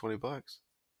 $20 is $20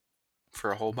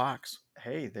 for a whole box.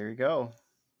 Hey, there you go.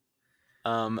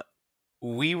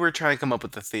 We were trying to come up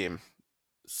with the theme.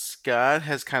 Scott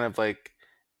has kind of like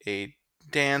a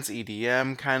dance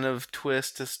EDM kind of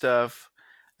twist to stuff.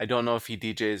 I don't know if he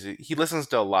DJs. He listens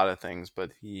to a lot of things,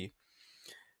 but he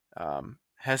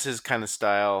has his kind of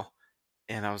style.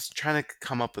 And I was trying to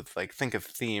come up with think of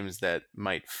themes that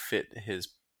might fit his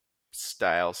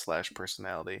style /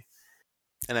 personality.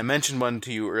 And I mentioned one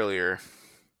to you earlier.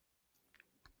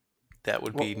 That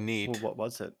would be neat. What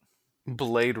was it?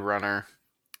 Blade Runner.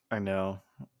 I know.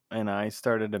 And I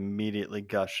started immediately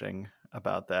gushing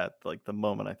about that, like the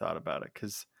moment I thought about it,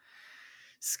 because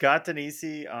Scott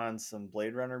Denisi on some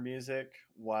Blade Runner music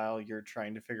while you're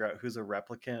trying to figure out who's a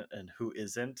replicant and who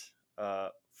isn't.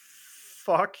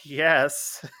 Fuck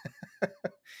yes.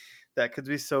 That could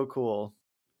be so cool.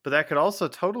 But that could also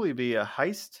totally be a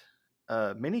heist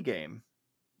mini game.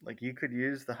 Like you could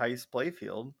use the heist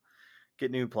playfield,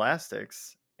 get new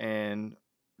plastics, and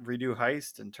redo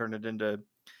heist and turn it into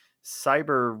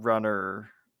Cyber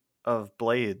Runner of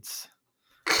Blades.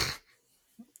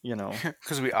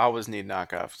 Because we always need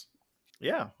knockoffs.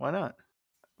 Yeah, why not?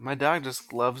 My dog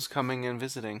just loves coming and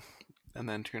visiting and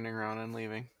then turning around and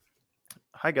leaving.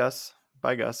 Hi, Gus.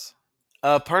 Bye, Gus.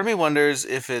 Part of me wonders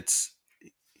if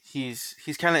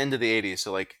he's kind of into the 80s,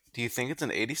 so like, do you think it's an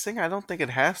 80s thing? I don't think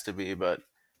it has to be, but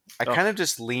I kind of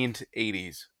just leaned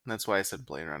 80s. And that's why I said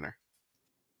Blade Runner.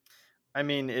 I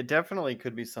mean, it definitely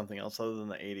could be something else other than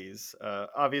the 80s.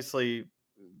 Obviously,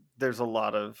 there's a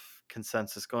lot of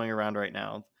consensus going around right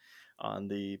now on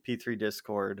the P3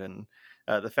 Discord, and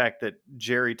the fact that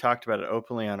Jerry talked about it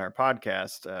openly on our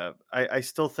podcast. I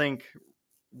still think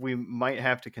we might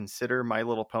have to consider My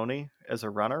Little Pony as a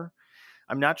runner.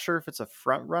 I'm not sure if it's a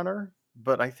front runner,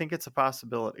 but I think it's a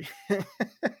possibility.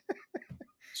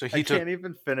 So I can't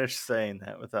even finish saying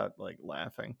that without like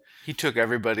laughing. he took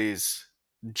everybody's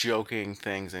joking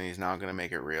things and he's now going to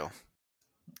make it real.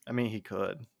 I mean, he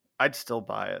could. I'd still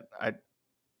buy it. I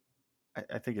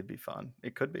think it'd be fun.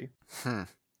 It could be. Hmm.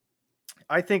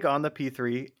 I think on the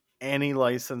P3, any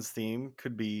licensed theme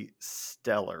could be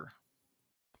stellar.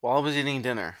 While I was eating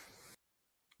dinner,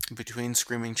 between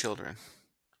screaming children,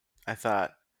 I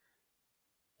thought,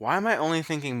 why am I only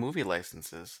thinking movie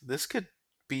licenses? This could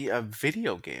be a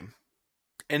video game.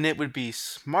 And it would be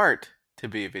smart to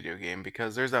be a video game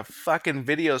because there's a fucking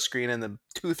video screen in the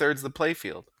 2/3 of the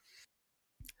playfield.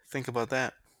 Think about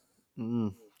that.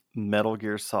 Mm. Metal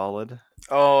Gear Solid,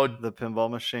 Oh, the pinball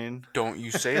machine. don't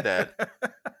you say that.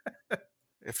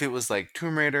 If it was like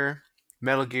Tomb Raider,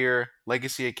 Metal Gear,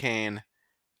 Legacy of Kain,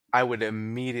 I would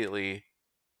immediately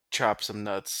chop some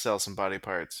nuts, sell some body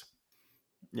parts.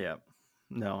 Yeah.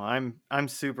 No, I'm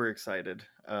super excited.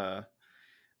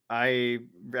 I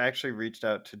actually reached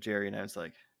out to Jerry and I was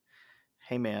like,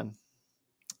 "Hey man,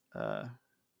 uh,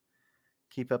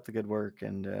 keep up the good work,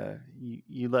 and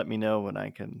you let me know when I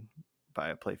can buy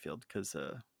a playfield because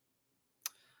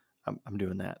I'm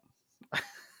doing that."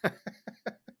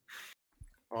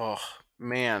 Oh,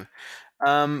 man.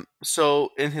 So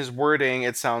in his wording,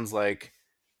 it sounds like,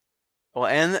 well,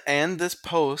 and this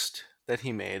post that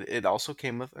he made, it also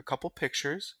came with a couple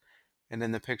pictures, and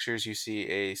in the pictures you see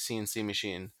a CNC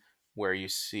machine where you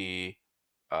see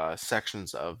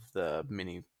sections of the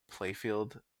mini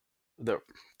playfield, the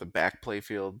the back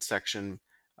playfield section,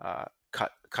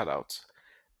 cutouts.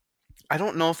 I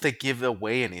don't know if they give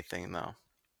away anything though.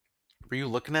 Were you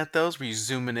looking at those? Were you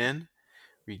zooming in?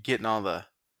 Were you getting all the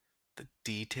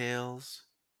details?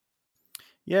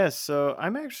 Yeah, so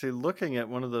I'm actually looking at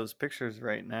one of those pictures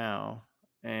right now,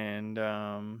 and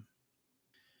oh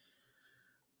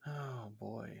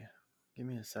boy, give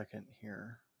me a second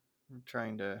here. I'm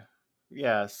trying to.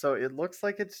 Yeah, so it looks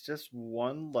like it's just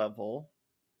one level.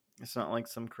 It's not like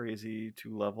some crazy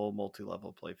two-level,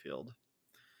 multi-level playfield.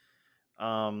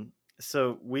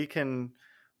 So we can,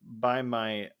 by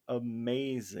my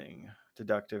amazing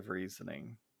deductive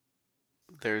reasoning.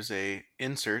 There's a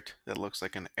insert that looks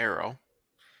like an arrow.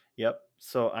 Yep.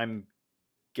 So I'm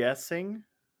guessing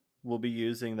we'll be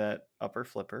using that upper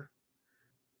flipper.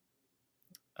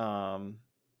 Um,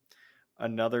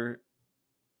 another.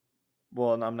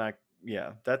 Well, and I'm not.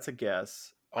 Yeah, that's a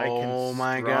guess. I can Oh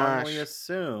my strongly gosh.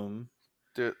 assume.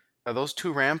 Are those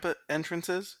two ramp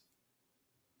entrances?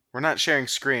 We're not sharing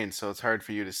screens, so it's hard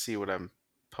for you to see what I'm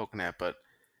poking at, but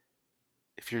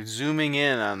if you're zooming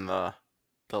in on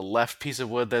the left piece of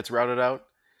wood that's routed out,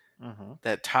 Uh-huh.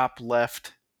 that top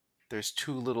left, there's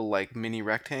two little like mini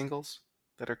rectangles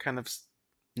that are kind of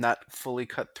not fully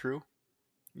cut through.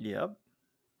 Yep.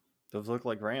 Those look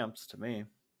like ramps to me.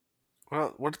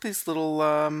 Well, what are these little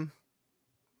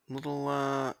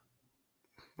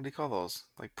what do you call those?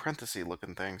 Like parenthesis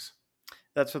looking things.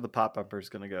 That's where the pop bumper is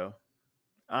going to go.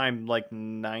 I'm like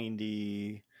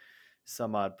 90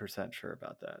 some odd percent sure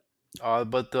about that.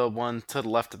 But the one to the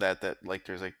left of that like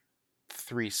there's like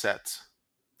three sets.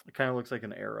 It kind of looks like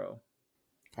an arrow.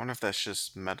 I wonder if that's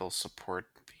just metal support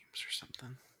beams or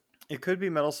something. It could be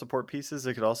metal support pieces.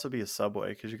 It could also be a subway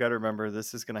because you got to remember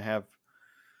this is going to have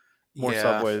more Yeah.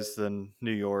 subways than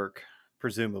New York,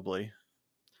 presumably.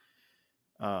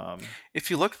 If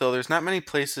you look though, there's not many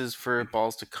places for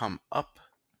balls to come up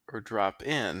or drop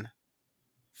in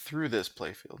through this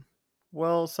playfield.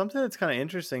 Well, something that's kind of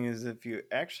interesting is if you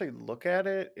actually look at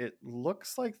it, it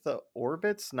looks like the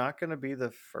orbit's not going to be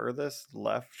the furthest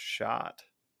left shot.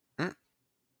 Mm.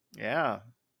 Yeah.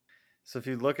 So if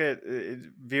you look at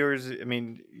viewers, I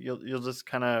mean, you'll just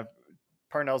kind of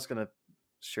Parnell's going to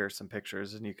share some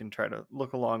pictures, and you can try to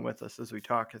look along with us as we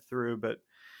talk it through. But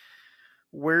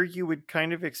where you would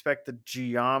kind of expect the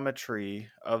geometry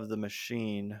of the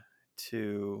machine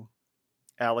to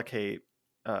allocate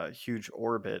a huge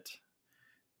orbit,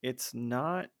 it's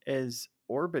not as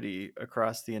orbity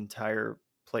across the entire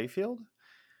playfield.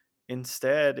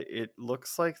 Instead, it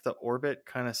looks like the orbit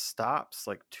kind of stops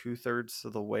like 2/3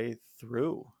 of the way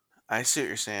through. I see what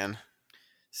you're saying.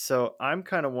 So I'm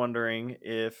kind of wondering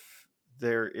if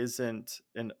there isn't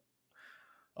an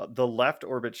the left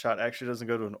orbit shot actually doesn't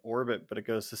go to an orbit, but it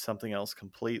goes to something else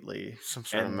completely. Some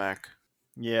sort of And mech.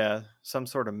 yeah, some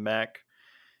sort of mech.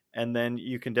 And then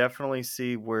you can definitely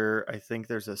see where I think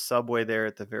there's a subway there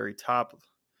at the very top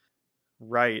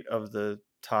right of the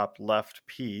top left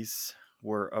piece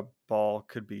where a ball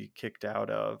could be kicked out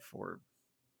of or,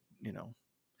 you know,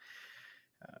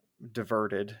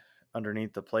 diverted.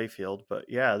 underneath the playfield. But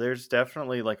yeah, there's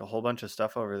definitely like a whole bunch of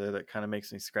stuff over there that kind of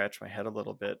makes me scratch my head a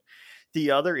little bit.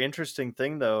 The other interesting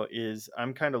thing though is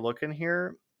I'm kind of looking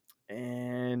here,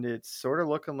 and it's sort of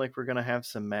looking like we're gonna have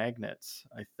some magnets.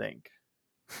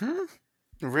 Hmm?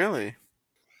 Really?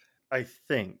 I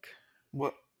think.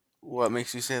 What what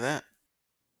makes you say that?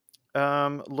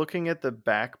 Looking at the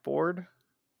backboard,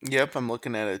 Yep, I'm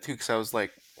looking at it too because I was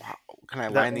like, wow, can I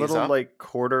that line these little up? like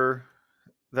quarter,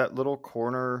 that little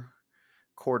quarter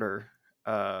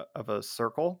of a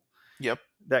circle, Yep.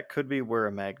 that could be where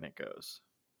a magnet goes.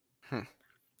 Hmm.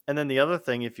 And then the other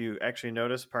thing, if you actually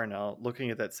notice, Parnell, looking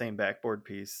at that same backboard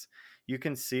piece, you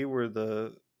can see where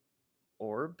the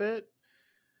orbit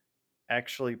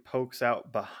actually pokes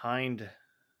out behind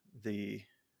the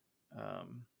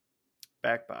um,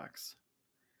 back box.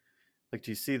 Like,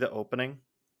 do you see the opening?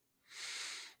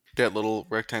 That little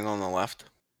rectangle on the left.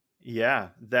 Yeah,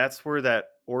 that's where that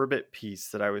orbit piece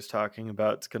that I was talking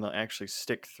about is going to actually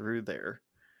stick through there.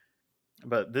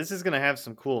 But this is going to have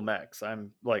some cool mechs.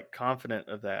 I'm like confident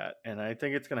of that, and I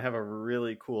think it's going to have a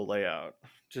really cool layout,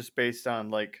 just based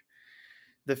on like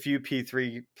the few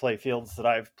P3 play fields that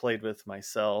I've played with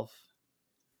myself.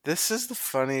 This is the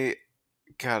funny.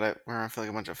 God, I feel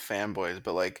like a bunch of fanboys,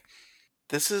 but like,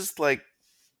 this is like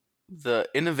the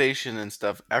innovation and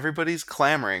stuff everybody's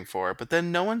clamoring for, but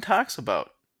then no one talks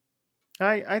about.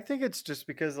 I think it's just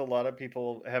because a lot of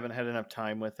people haven't had enough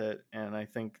time with it, and I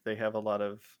think they have a lot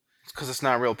of It's because it's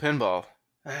not real pinball.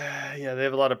 yeah, they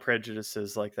have a lot of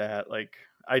prejudices like that. Like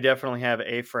I definitely have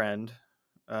a friend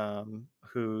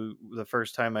who the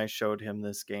first time I showed him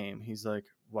this game, he's like,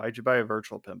 "Why'd you buy a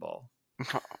virtual pinball?"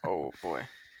 Oh boy.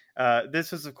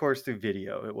 This was, of course, through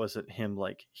video. It wasn't him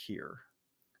like here.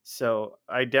 So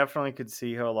I definitely could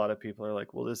see how a lot of people are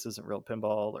like, "Well, this isn't real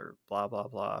pinball," or blah blah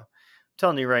blah. I'm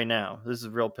telling you right now, this is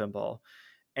real pinball,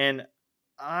 and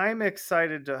I'm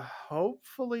excited to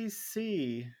hopefully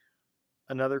see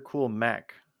another cool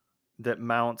mech that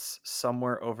mounts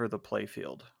somewhere over the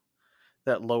playfield,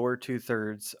 that lower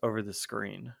 2/3 over the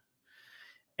screen.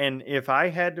 And if I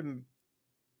had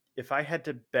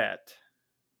to bet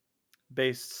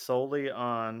based solely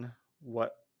on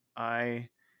what I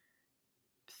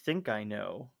think I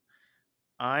know,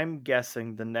 I'm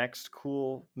guessing the next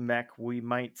cool mech we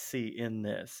might see in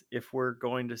this, if we're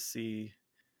going to see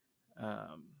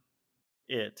um,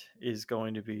 it, is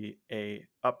going to be a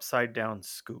upside down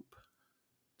scoop.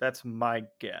 That's my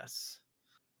guess.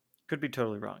 Could be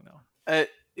totally wrong though. Uh,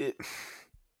 it,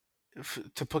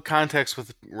 to put context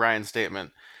with Ryan's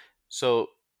statement, so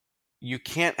you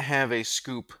can't have a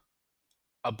scoop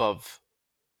above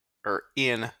or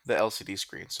in the LCD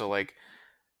screen. So like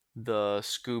the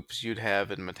scoops you'd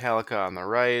have in Metallica on the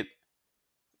right.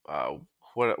 Uh,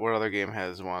 what other game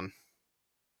has one?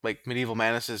 Like Medieval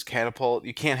Madness's Catapult.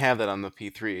 You can't have that on the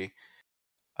P3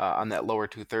 on that lower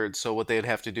 2/3. So what they'd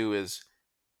have to do is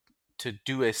to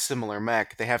do a similar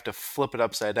mech, they have to flip it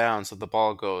upside down so the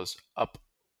ball goes up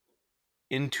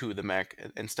into the mech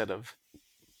instead of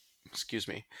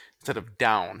instead of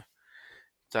down.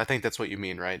 So I think that's what you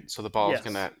mean, right? So the ball is Yes.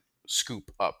 gonna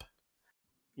scoop up.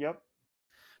 Yep.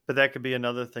 But that could be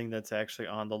another thing that's actually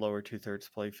on the lower 2/3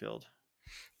 playfield.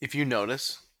 If you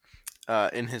notice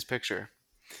in his picture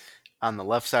on the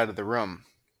left side of the room,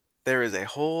 there is a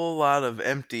whole lot of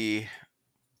empty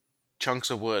chunks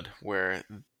of wood where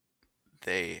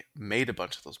they made a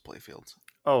bunch of those playfields.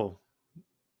 Oh,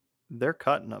 they're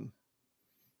cutting them.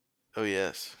 Oh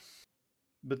yes.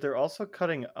 But they're also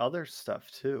cutting other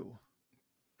stuff too.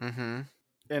 Mm-hmm.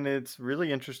 And it's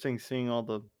really interesting seeing all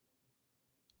the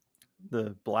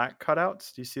black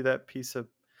cutouts. Do you see that piece of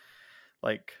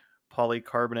like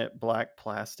polycarbonate black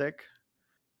plastic?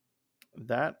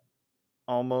 That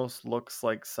almost looks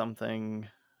like something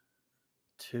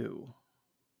too.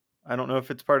 I don't know if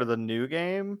it's part of the new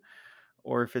game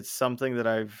or if it's something that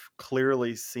I've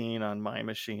clearly seen on my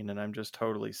machine and I'm just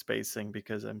totally spacing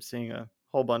because I'm seeing a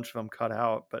whole bunch of them cut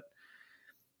out, but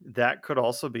that could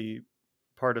also be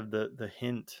part of the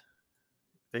hint.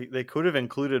 They could have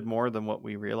included more than what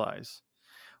we realize.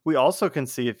 We also can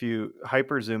see if you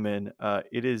hyper zoom in,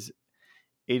 it is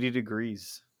 80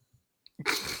 degrees.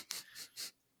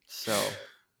 So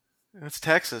It's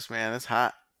Texas, man. It's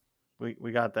hot.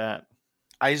 we got that.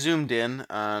 I zoomed in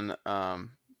on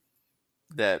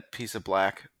that piece of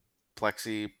black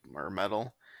plexi or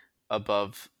metal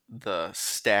above the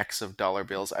stacks of dollar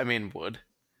bills. I mean wood.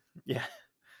 Yeah.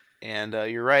 And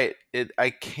you're right. It I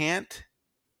can't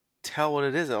tell what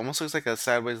it is. It almost looks like a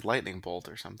sideways lightning bolt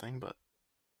or something, but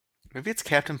maybe it's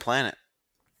Captain Planet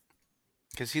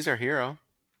because he's our hero.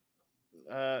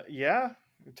 Yeah,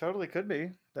 it totally could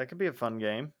be. That could be a fun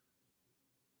game.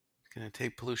 Gonna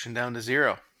take pollution down to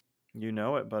 0. You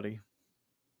know it, buddy.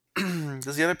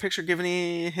 Does the other picture give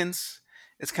any hints?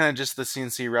 It's kind of just the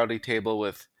CNC routing table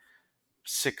with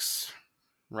 6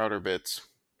 router bits.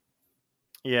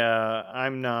 Yeah,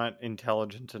 I'm not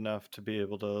intelligent enough to be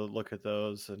able to look at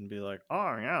those and be like,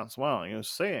 oh, yes, well, you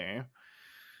see.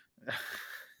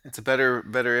 It's a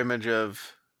better image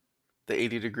of the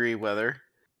 80-degree weather.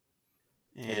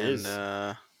 And It is.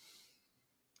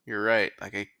 You're right.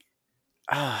 Like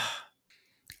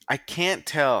I can't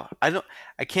tell. I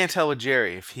can't tell with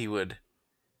Jerry if he would.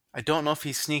 I don't know if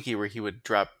he's sneaky where he would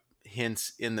drop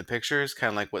hints in the pictures, kind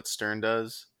of like what Stern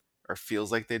does, or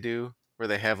feels like they do, where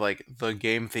they have like the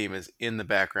game theme is in the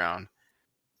background.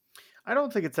 I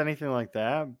don't think it's anything like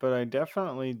that, but I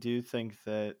definitely do think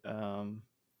that,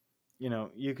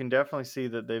 you can definitely see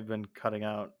that they've been cutting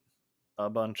out a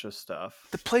bunch of stuff.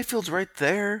 The playfield's right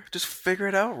there. Just figure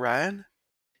it out, Ryan.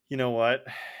 You know what?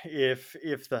 If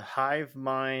the hive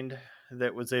mind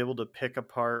that was able to pick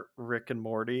apart Rick and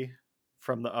Morty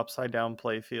from the upside down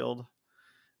playfield,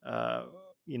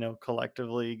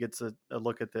 collectively gets a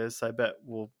look at this, I bet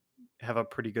we'll have a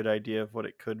pretty good idea of what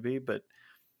it could be. But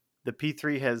the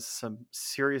P3 has some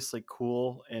seriously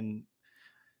cool and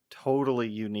totally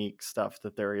unique stuff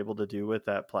that they're able to do with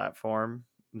that platform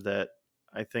that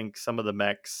I think some of the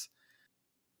mechs,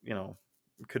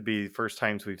 could be first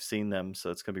times we've seen them.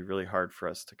 So it's going to be really hard for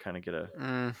us to kind of get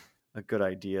a good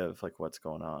idea of like what's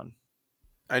going on.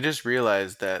 I just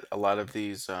realized that a lot of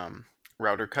these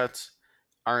router cuts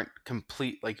aren't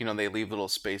complete. Like, they leave little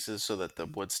spaces so that the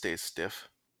wood stays stiff.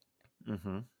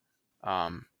 Mm-hmm.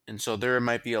 And so there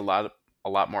might be a lot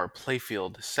more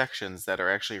playfield sections that are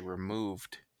actually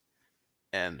removed.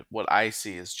 And what I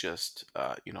see is just,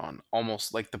 an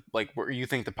almost like where you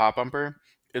think the pop bumper,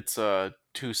 it's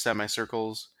 2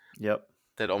 semicircles. Yep.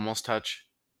 That almost touch.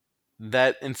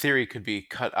 That in theory could be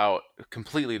cut out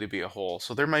completely to be a hole.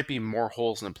 So there might be more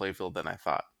holes in the playfield than I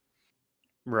thought.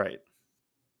 Right.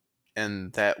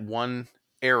 And that one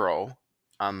arrow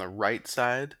on the right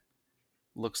side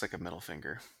looks like a middle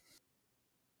finger.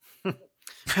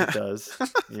 It does.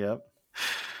 Yep.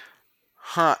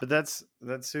 Huh. But that's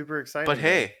super exciting. But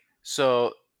hey,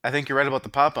 so I think you're right about the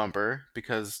pop bumper,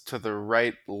 because to the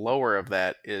right lower of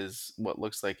that is what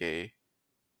looks like a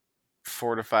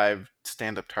 4 to 5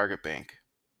 stand-up target bank.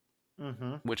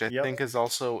 Mm-hmm. Which I think is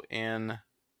also in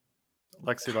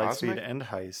Lexi Cosmic? Lightspeed and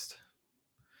Heist.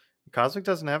 Cosmic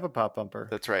doesn't have a pop bumper.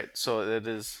 That's right. So it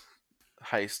is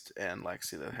Heist and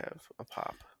Lexi that have a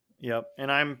pop. Yep.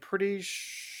 And I'm pretty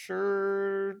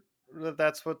sure that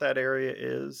that's what that area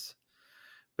is.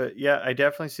 But yeah, I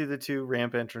definitely see the 2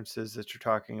 ramp entrances that you're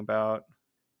talking about.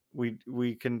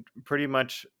 We can pretty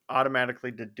much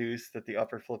automatically deduce that the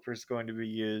upper flipper is going to be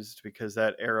used, because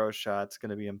that arrow shot's going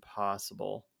to be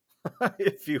impossible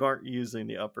if you aren't using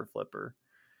the upper flipper.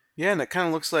 Yeah, and it kind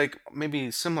of looks like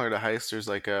maybe similar to Heist. There's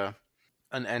like an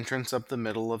entrance up the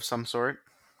middle of some sort.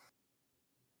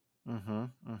 Mm-hmm.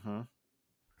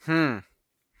 Mm-hmm.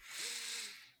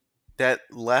 That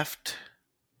left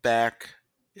back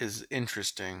is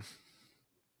interesting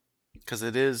because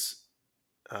it is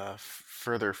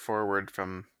further forward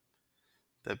from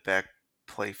the back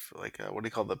play. Like, what do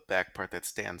you call the back part that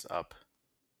stands up?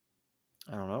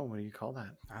 I don't know. What do you call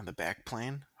that? The back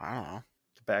plane? I don't know.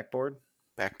 The backboard?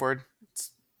 Backboard?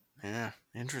 Yeah,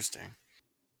 interesting.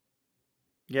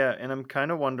 Yeah, and I'm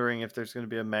kind of wondering if there's going to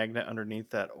be a magnet underneath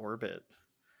that orbit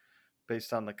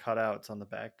based on the cutouts on the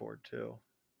backboard too.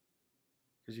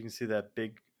 Because you can see that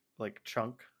big like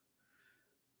chunk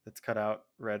that's cut out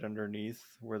right underneath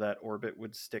where that orbit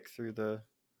would stick through the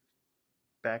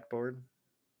backboard.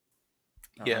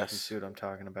 I don't know if you can see what I'm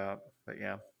talking about, but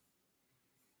yeah.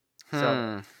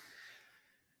 So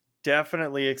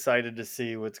definitely excited to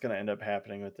see what's going to end up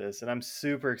happening with this, and I'm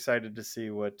super excited to see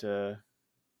what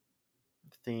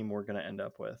theme we're going to end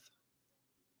up with.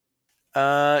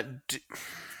 I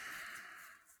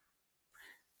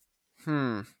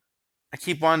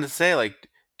keep wanting to say, like,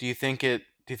 do you think it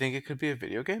could be a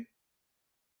video game?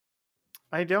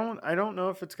 I don't know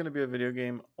if it's going to be a video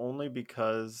game, only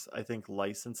because I think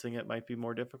licensing it might be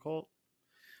more difficult.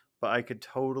 But I could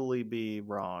totally be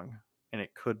wrong, and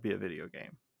it could be a video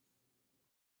game.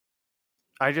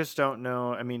 I just don't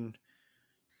know. I mean,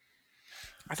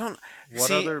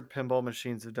 what other pinball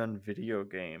machines have done video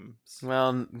games?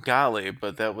 Well, golly,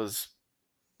 but that was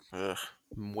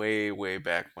way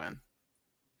back when.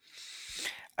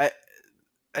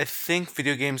 I think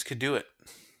video games could do it.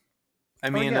 I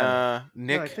mean,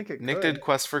 Nick did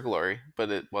Quest for Glory,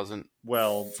 but it wasn't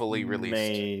fully released.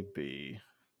 Maybe.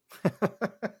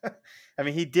 I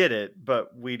mean, he did it,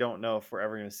 but we don't know if we're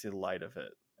ever going to see the light of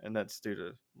it. and that's due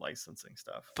to licensing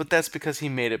stuff. But that's because he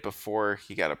made it before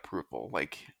he got approval,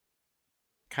 like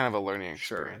kind of a learning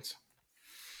Sure. experience.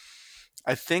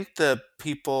 I think the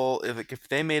people, if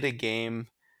they made a game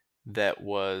that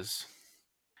was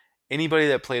anybody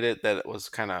that played it that was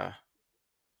kind of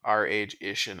our age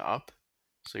ish and up,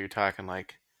 so you're talking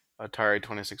like Atari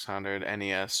 2600,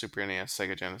 NES, Super NES,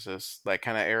 Sega Genesis, that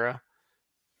kind of era,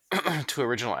 to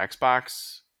original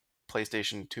Xbox,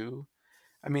 PlayStation 2.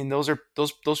 I mean, those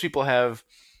people have,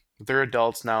 they're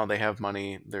adults now. They have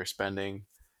money. They're spending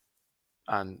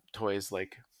on toys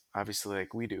like obviously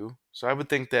like we do. So I would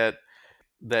think that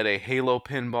a Halo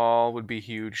pinball would be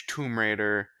huge. Tomb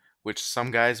Raider, which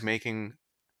some guys making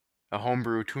a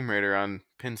homebrew Tomb Raider on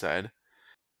Pinside.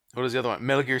 What is the other one?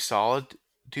 Metal Gear Solid,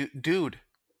 dude.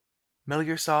 Metal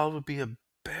Gear Solid would be a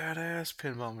badass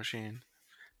pinball machine.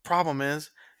 Problem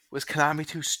is, was Konami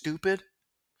too stupid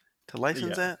to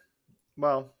license Yeah. that?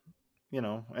 Well,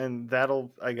 and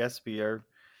that'll, I guess, be our,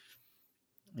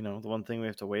 the one thing we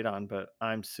have to wait on. But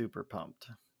I'm super pumped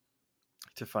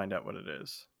to find out what it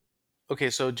is. Okay,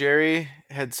 so Jerry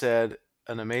had said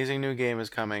an amazing new game is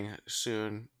coming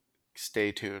soon.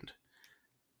 Stay tuned.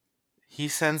 He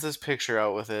sends this picture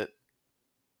out with it.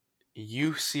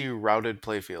 You see routed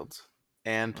playfields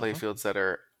and Mm-hmm. playfields that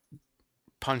are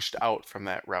punched out from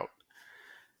that route.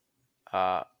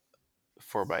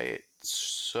 4x8.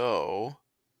 So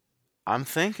I'm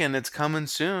thinking it's coming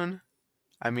soon.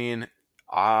 I mean,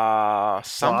 Well,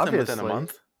 something within a obviously.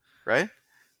 month, right?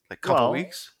 Like a couple Well,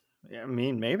 weeks. I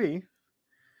mean, maybe.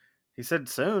 He said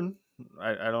soon.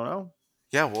 I don't know.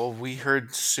 Yeah, well, we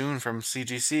heard soon from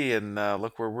CGC, and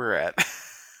look where we're at.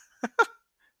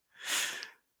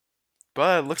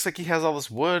 But it looks like he has all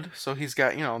this wood, so he's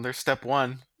got, there's step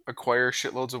one, acquire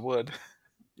shitloads of wood.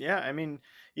 Yeah, I mean,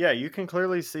 yeah, you can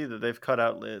clearly see that they've cut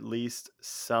out at least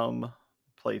some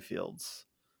playfields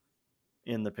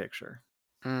in the picture.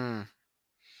 Hmm.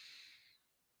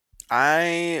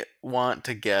 I want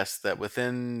to guess that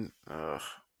within,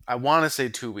 I want to say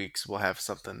 2 weeks we'll have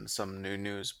some new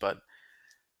news, but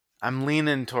I'm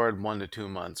leaning toward 1 to 2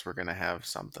 months we're going to have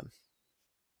something.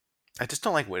 I just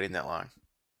don't like waiting that long.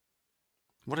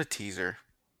 What a teaser.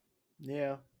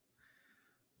 Yeah.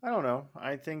 I don't know.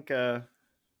 I think the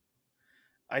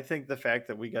fact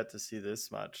that we got to see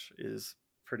this much is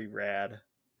pretty rad.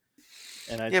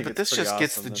 And I Yeah, think but it's this pretty just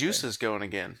gets awesome the that they. juices going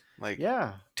again. Like,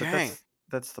 Yeah, but dang.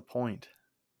 that's the point.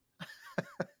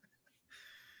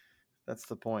 That's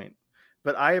the point.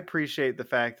 But I appreciate the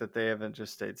fact that they haven't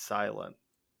just stayed silent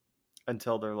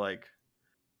until they're like,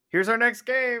 "Here's our next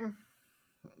game."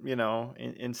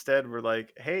 Instead we're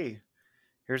like, "Hey,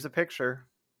 here's a picture.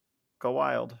 Go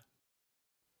wild."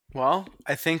 Well,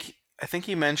 I think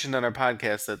he mentioned on our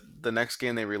podcast that the next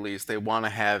game they release, they want to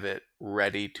have it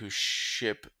ready to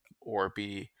ship or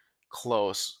be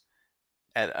close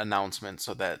at announcement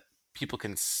so that people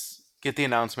can get the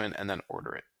announcement and then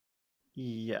order it.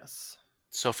 Yes.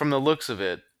 So from the looks of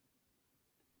it,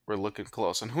 we're looking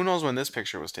close. And who knows when this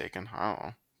picture was taken? I don't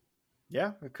know.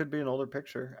 Yeah, it could be an older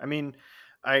picture. I mean,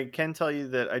 I can tell you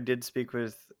that I did speak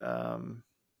with I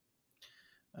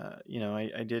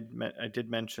did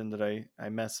mention that I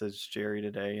messaged Jerry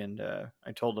today, and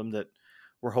I told him that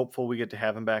we're hopeful we get to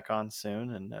have him back on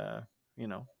soon, and you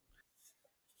know,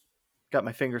 got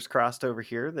my fingers crossed over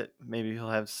here that maybe he'll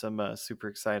have some super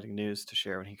exciting news to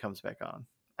share when he comes back on.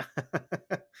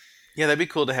 Yeah, that'd be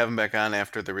cool to have him back on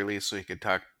after the release so he could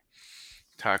talk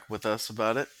with us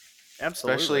about it.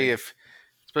 Especially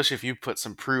Absolutely. if you put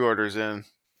some pre-orders in.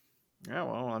 Yeah.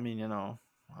 Well, I mean, I'm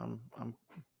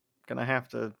gonna have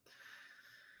to.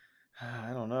 I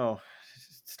don't know.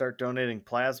 Start donating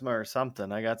plasma or something.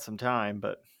 I got some time,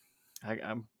 but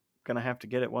I'm gonna have to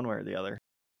get it one way or the other.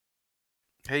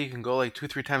 Hey, you can go like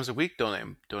 2-3 times a week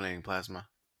donating plasma.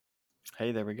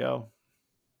 Hey, there we go.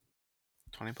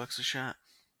 $20 a shot.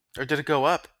 Or did it go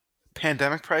up?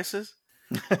 Pandemic prices?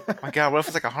 My God, what if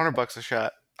it's like $100 a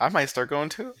shot? I might start going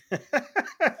too.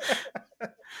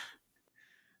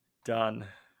 Done.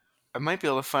 I might be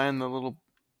able to find the little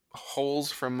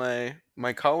holes from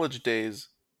my college days.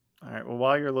 All right. Well,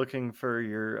 while you're looking for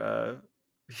your,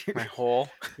 My hole.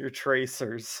 your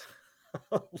tracers,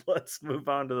 let's move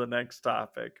on to the next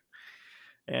topic.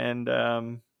 And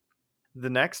the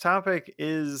next topic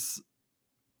is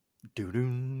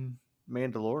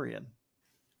Mandalorian.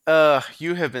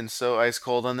 You have been so ice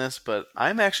cold on this, but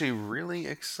I'm actually really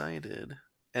excited,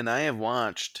 and I have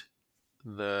watched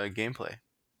the gameplay.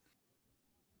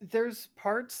 There's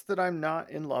parts that I'm not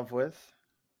in love with.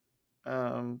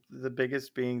 The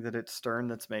biggest being that it's Stern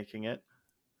that's making it.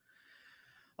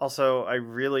 Also, I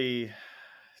really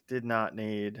did not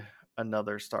need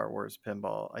another Star Wars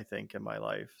pinball, I think, in my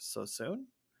life so soon.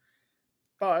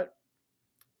 But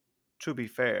to be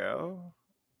fair,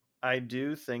 I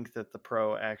do think that the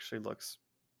Pro actually looks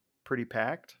pretty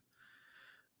packed.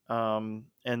 And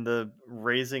the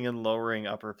raising and lowering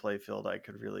upper playfield, I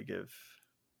could really give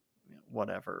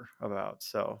whatever about.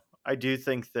 So I do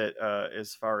think that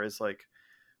as far as like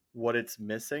what it's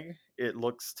missing, it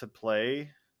looks to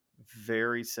play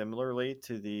very similarly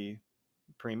to the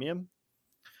premium.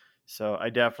 So I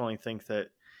definitely think that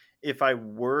if I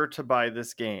were to buy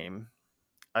this game,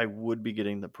 I would be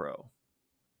getting the Pro,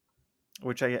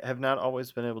 which I have not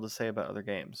always been able to say about other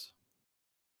games.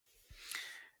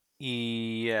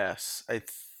 Yes, I,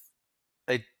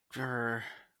 I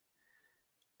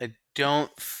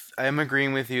don't. I am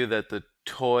agreeing with you that the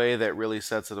toy that really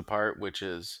sets it apart, which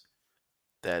is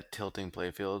that tilting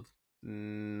playfield,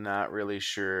 not really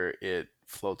sure it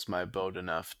floats my boat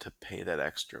enough to pay that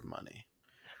extra money.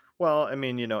 Well, I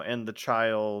mean, and the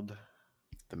child,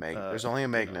 There's only a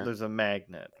magnet, there's a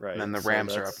magnet, and then right? the So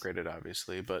ramps are that's upgraded,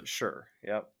 obviously. But sure.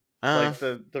 Yep. uh, Like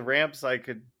the ramps, I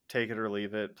could take it or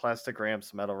leave it. Plastic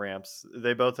ramps, metal ramps,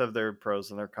 they both have their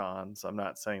pros and their cons. I'm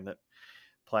not saying that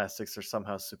plastics are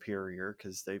somehow superior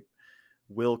because they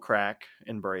will crack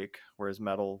and break, whereas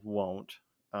metal won't.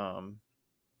 Um,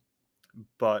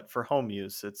 but for home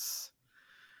use, it's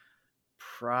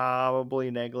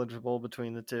probably negligible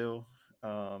between the two.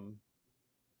 Um,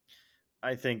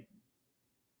 I think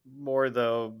more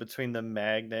though between the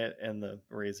magnet and the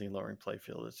raising and lowering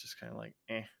playfield, it's just kind of like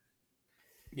eh.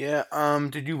 yeah.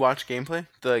 Did you watch gameplay?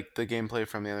 The gameplay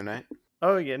from the other night?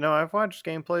 Oh yeah, no, I've watched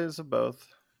gameplays of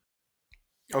both.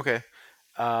 Okay.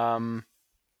 Um,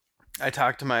 I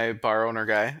talked to my bar owner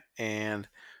guy, and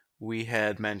we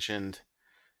had mentioned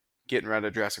getting rid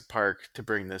of Jurassic Park to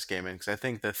bring this game in because I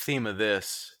think the theme of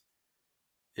this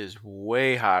is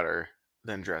way hotter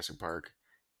than Jurassic Park.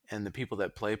 And the people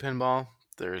that play pinball,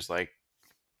 there's like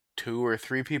two or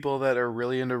three people that are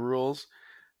really into rules,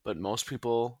 but most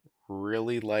people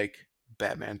really like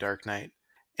Batman Dark Knight.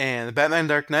 And the Batman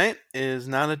Dark Knight is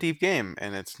not a deep game,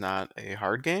 and it's not a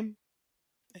hard game.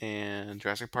 And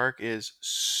Jurassic Park is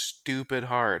stupid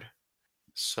hard.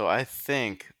 So I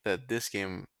think that this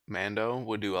game, Mando,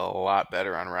 would do a lot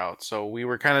better on route. So we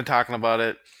were kind of talking about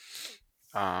it.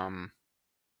 Um,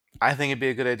 I think it'd be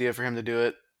a good idea for him to do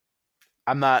it.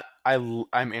 I'm not.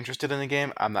 I'm interested in the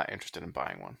game. I'm not interested in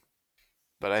buying one.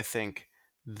 But I think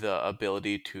the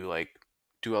ability to like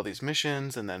do all these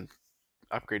missions and then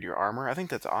upgrade your armor, I think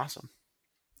that's awesome.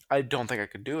 I don't think I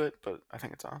could do it, but I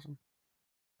think it's awesome.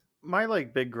 My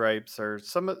like big gripes are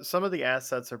some of the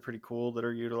assets are pretty cool that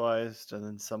are utilized, and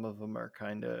then some of them are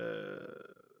kind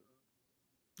of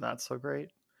not so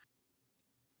great.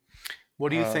 What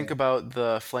do you think Uh, about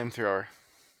the flamethrower?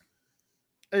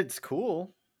 it's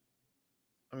cool.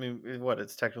 I mean, what?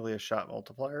 It's technically a shot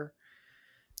multiplier.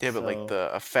 Yeah, but like So the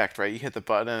effect, right? You hit the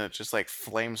button and it just like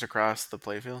flames across the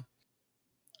playfield.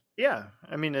 yeah,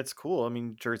 I mean it's cool. I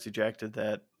mean Jersey Jack did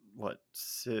that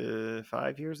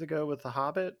 5 years ago with The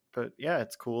Hobbit, but yeah,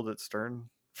 it's cool that Stern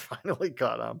finally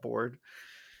got on board.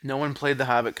 No one played The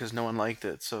Hobbit because no one liked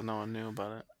it, so no one knew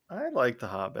about it. I like The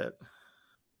Hobbit.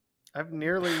 I've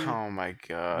nearly Oh my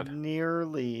god.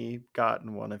 nearly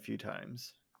gotten one a few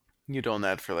times. You'd own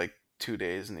that for like 2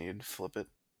 days and then you'd flip it.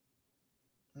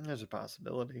 There's a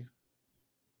possibility.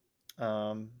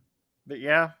 Um, but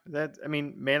yeah, that I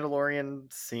mean,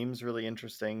 Mandalorian seems really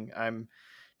interesting. I'm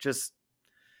just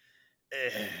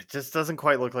it just doesn't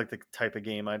quite look like the type of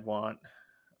game I'd want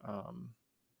um,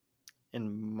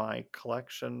 in my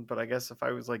collection. But I guess if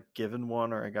I was like given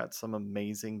one or I got some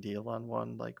amazing deal on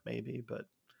one, like maybe. But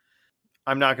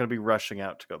I'm not going to be rushing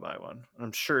out to go buy one.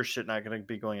 I'm sure shit not going to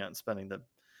be going out and spending the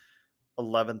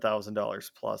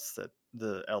 $11,000 plus that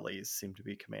the LEs seem to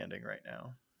be commanding right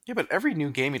now. Yeah, but every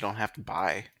new game you don't have to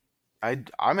buy.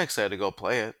 I'm excited to go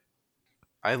play it.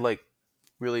 I like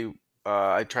really.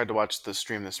 I tried to watch the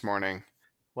stream this morning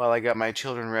while I got my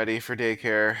children ready for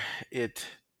daycare. It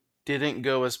didn't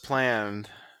go as planned,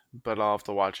 but I'll have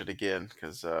to watch it again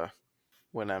because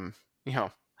when I'm, you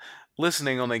know,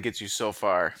 listening only gets you so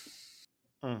far.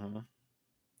 Mm-hmm.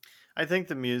 I think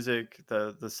the music,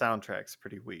 the soundtrack's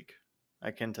pretty weak.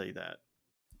 I can tell you that.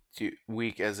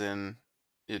 Weak as in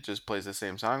it just plays the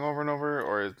same song over and over,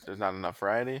 or there's not enough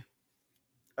variety.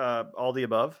 All the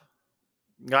above.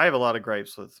 I have a lot of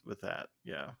gripes with that.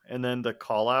 Yeah, and then the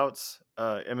call outs.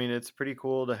 I mean, it's pretty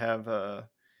cool to have.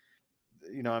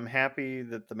 I'm happy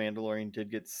that the Mandalorian did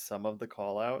get some of the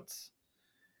call outs,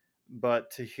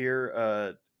 but to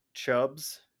hear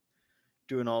Chubbs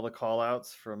doing all the call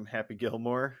outs from Happy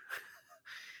Gilmore,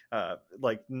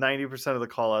 Like 90% of the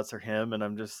call outs are him, and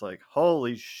I'm just like,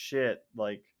 holy shit.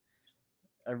 Like,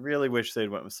 I really wish they'd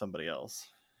went with somebody else.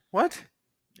 What?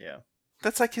 Yeah.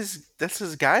 That's like that's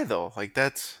his guy though. Like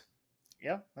that's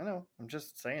Yeah, I know. I'm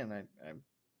just saying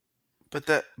but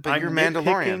you're I'm Mandalorian.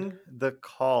 nitpicking the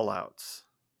call outs.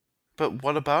 But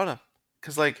what about him?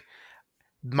 Cuz like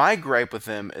my gripe with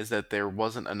him is that there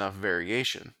wasn't enough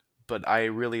variation. But I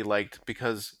really liked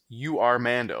because you are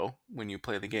Mando when you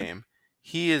play the game.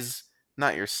 He is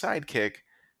not your sidekick,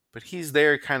 but he's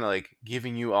there kind of like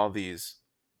giving you all these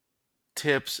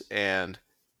tips and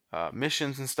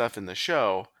missions and stuff in the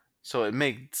show. So it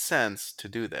made sense to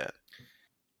do that.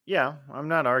 Yeah, I'm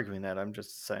not arguing that. I'm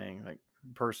just saying, like,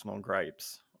 personal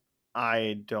gripes.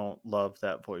 I don't love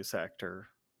that voice actor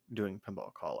doing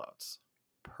pinball callouts,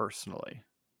 personally.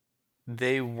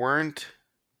 They weren't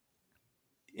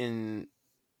in.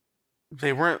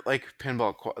 They weren't like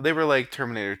pinball. They were like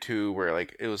Terminator 2, where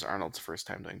like it was Arnold's first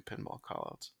time doing pinball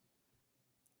callouts.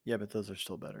 Yeah, but those are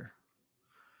still better.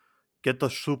 Get the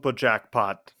super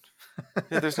jackpot.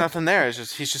 Yeah, there's nothing there. It's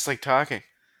just he's just like talking.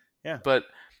 Yeah. But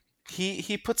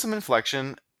he put some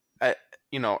inflection. At,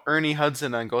 Ernie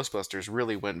Hudson on Ghostbusters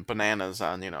really went bananas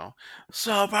on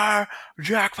super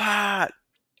jackpot.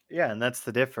 Yeah, and that's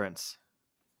the difference.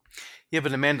 Yeah,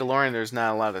 but in Mandalorian, there's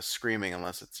not a lot of screaming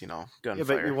unless it's Yeah, but you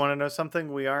gunfire. want to know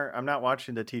something? I'm not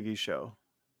watching the TV show.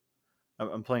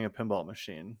 I'm playing a pinball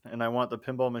machine, and I want the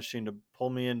pinball machine to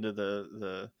pull me into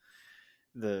the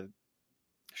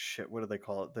shit. What do they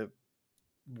call it? The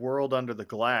world under the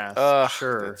glass. Ugh,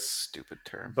 Sure, that's stupid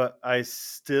term. but I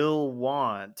still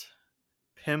want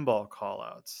pinball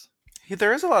callouts.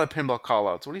 There is a lot of pinball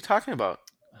callouts. What are you talking about?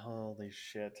 Holy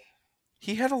shit.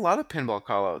 He had a lot of pinball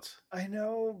callouts. I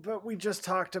know, but we just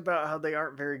talked about how they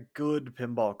aren't very good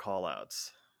pinball callouts.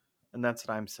 And that's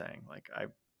what I'm saying. Like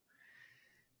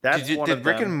that's one Did of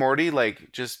Rick and them. Morty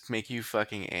like just make you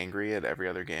fucking angry at every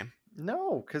other game?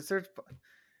 No, because there's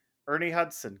Ernie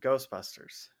Hudson,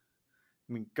 Ghostbusters.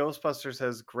 I mean, Ghostbusters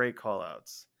has great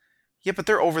callouts. Yeah, but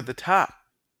they're over the top.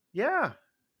 Yeah.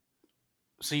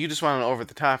 So you just want an over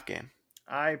the top game.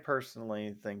 I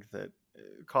personally think that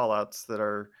callouts that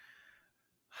are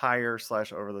higher /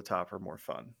 over the top are more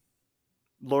fun.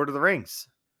 Lord of the Rings.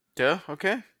 Yeah,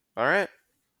 okay. All right.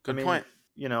 Good point.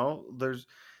 There's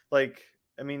like,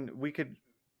 we could,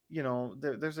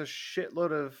 there's a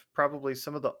shitload of probably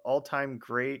some of the all-time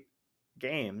great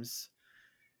games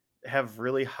have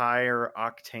really higher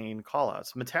octane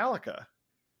callouts. Metallica.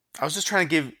 I was trying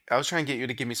to get you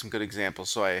to give me some good examples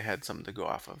so I had something to go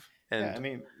off of. Yeah,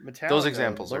 And Metallica, those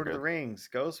examples are Lord of the good. Rings,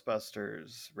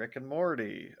 Ghostbusters, Rick and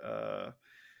Morty.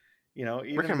 Rick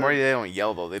Even and Morty, they don't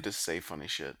yell though; they just say funny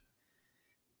shit.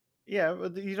 yeah,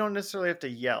 but you don't necessarily have to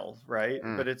yell, right?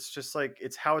 Mm. But it's just like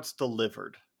it's how it's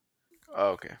delivered.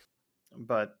 Oh, okay.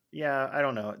 But yeah, I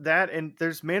don't know that, and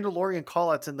there's Mandalorian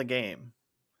callouts in the game,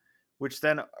 which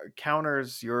then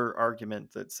counters your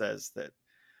argument that says that,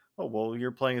 oh well,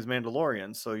 you're playing as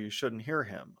Mandalorian, so you shouldn't hear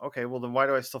him. Okay, well then why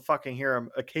do I still fucking hear him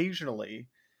occasionally,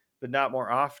 but not more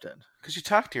often? Because you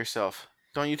talk to yourself,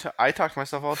 don't you? I talk to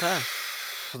myself all the time.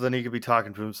 Well, then he could be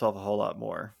talking to himself a whole lot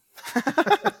more.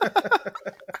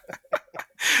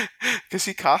 Because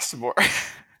he costs more.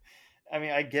 I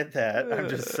mean, I get that. I'm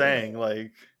just saying,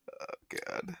 like,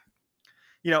 God.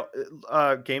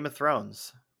 Game of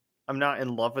Thrones. I'm not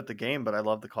in love with the game, but I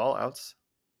love the call outs.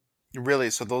 Really?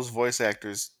 So those voice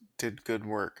actors did good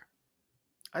work.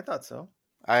 I thought so.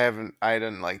 I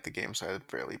didn't like the game, so I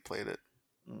barely played it.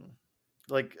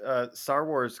 Like Star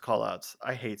Wars call outs.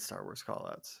 I hate Star Wars call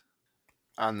outs.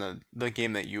 On the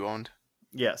game that you owned?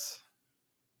 Yes.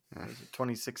 Was it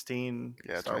 2016?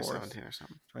 Yeah, Star 2017 Wars. or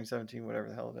something. 2017, whatever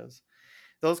the hell it is.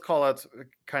 Those call outs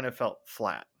kind of felt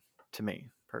flat to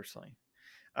me, personally.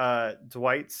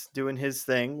 Dwight's doing his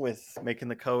thing with making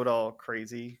the code all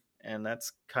crazy, and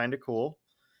that's kind of cool.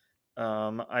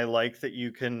 I like that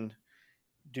you can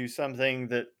do something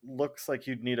that looks like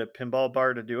you'd need a pinball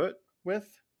bar to do it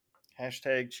with.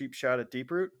 Hashtag cheap shot at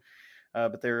Deeproot.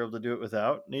 But they were able to do it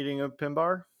without needing a pin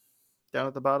bar down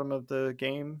at the bottom of the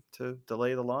game to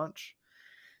delay the launch.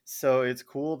 So it's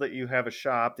cool that you have a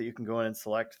shop that you can go in and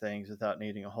select things without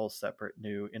needing a whole separate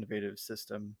new innovative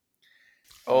system.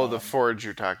 Oh, the Forge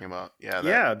you're talking about.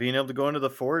 Yeah, being able to go into the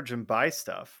Forge and buy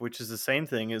stuff, which is the same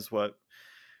thing as what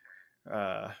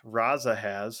Raza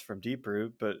has from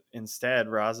Deeproot, but instead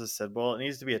Raza said, well, it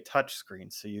needs to be a touch screen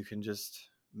so you can just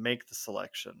make the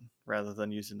selection rather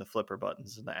than using the flipper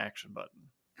buttons and the action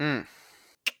button.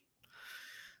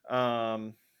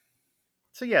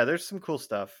 So yeah, there's some cool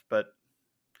stuff, but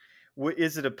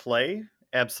is it a play?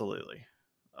 Absolutely.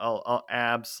 I'll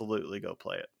absolutely go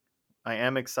play it. I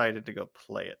am excited to go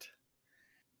play it,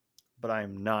 but I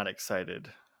am not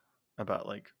excited about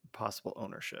like possible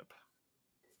ownership.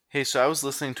 Hey, so I was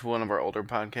listening to one of our older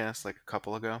podcasts like a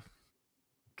couple ago,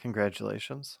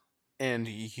 Congratulations. and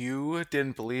you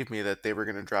didn't believe me that they were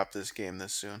going to drop this game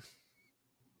this soon.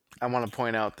 I want to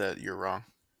point out that you're wrong.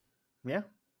 Yeah.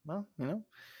 Well,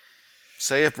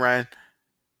 Say it, Brian.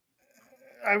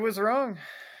 I was wrong.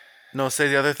 No, say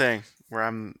the other thing where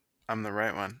I'm the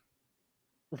right one.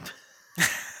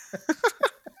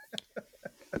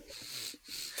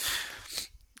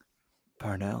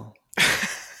 Parnell. I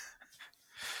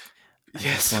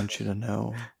Yes. just want you to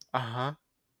know Uh-huh.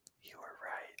 you were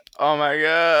right. Oh my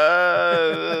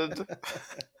god.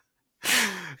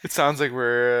 It sounds like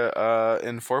we're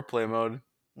in foreplay mode.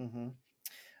 Mm-hmm.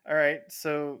 All right.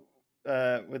 So,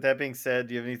 with that being said,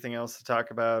 do you have anything else to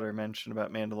talk about or mention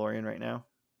about Mandalorian right now?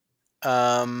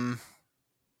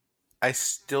 I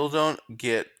still don't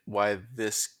get why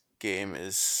this game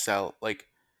is I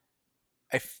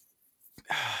f-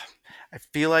 I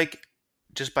feel like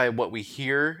just by what we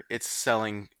hear, it's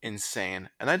selling insane,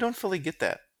 and I don't fully get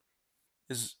that.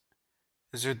 Is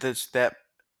is there this that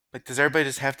like does everybody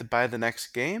just have to buy the next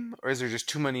game, or is there just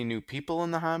too many new people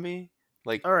in the hobby?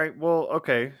 Like, All right. Well,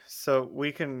 okay. So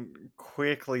we can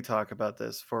quickly talk about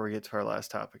this before we get to our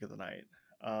last topic of the night.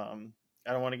 I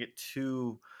don't want to get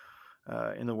too,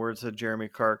 in the words of Jeremy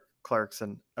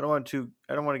Clarkson, I don't want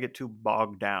to get too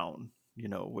bogged down,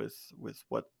 with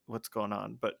what's going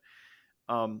on. But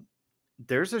um,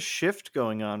 there's a shift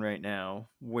going on right now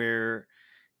where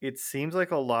it seems like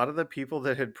a lot of the people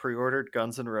that had pre-ordered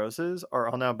Guns N' Roses are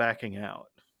all now backing out.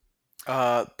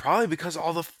 probably because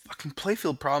all the fucking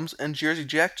playfield problems, and Jersey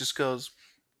Jack just goes,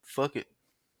 "Fuck it."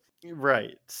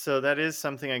 Right. So that is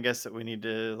something I guess that we need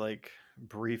to like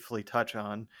briefly touch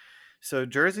on. So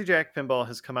Jersey Jack Pinball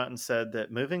has come out and said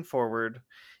that moving forward,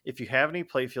 if you have any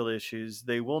playfield issues,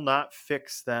 they will not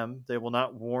fix them. They will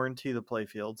not warranty the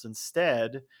playfields.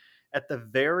 Instead, at the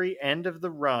very end of the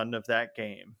run of that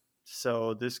game,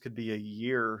 so this could be a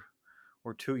year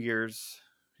or 2 years,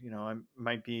 I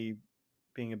might be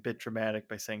being a bit dramatic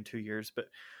by saying 2 years, but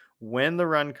when the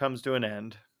run comes to an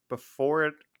end, before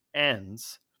it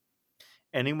ends,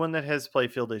 anyone that has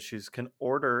playfield issues can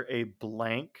order a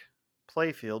blank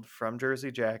playfield from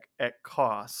Jersey Jack at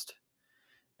cost,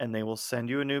 and they will send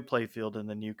you a new playfield, and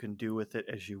then you can do with it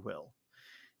as you will.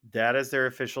 That is their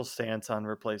official stance on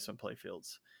replacement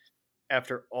playfields.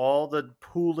 After all the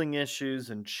pooling issues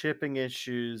and chipping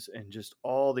issues and just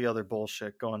all the other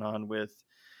bullshit going on with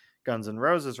Guns N'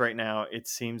 Roses right now, it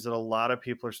seems that a lot of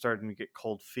people are starting to get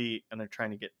cold feet and they're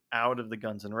trying to get out of the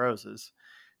Guns N' Roses.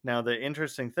 Now, the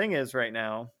interesting thing is right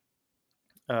now,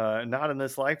 not in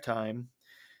this lifetime,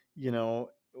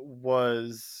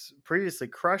 was previously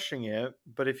crushing it.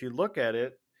 But if you look at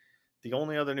it, the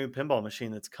only other new pinball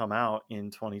machine that's come out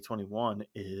in 2021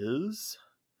 is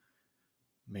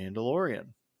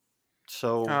Mandalorian.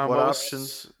 So, what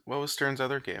options? What was Stern's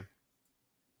other game?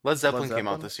 Led Led Zeppelin came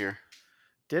out Zeppelin? this year.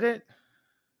 Did it?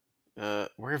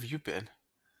 Where have you been?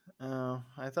 Oh,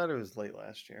 I thought it was late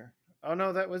last year. Oh,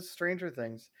 no, that was Stranger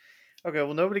Things. Okay,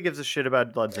 well, nobody gives a shit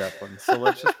about Led Zeppelin, so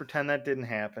let's just pretend that didn't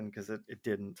happen because it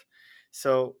didn't.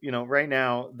 So, right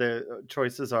now the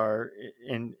choices are,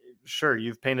 and sure,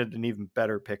 you've painted an even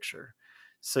better picture.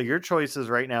 So your choices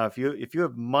right now, if you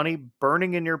have money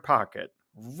burning in your pocket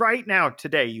right now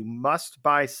today, you must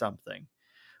buy something.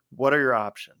 What are your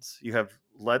options? You have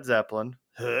Led Zeppelin.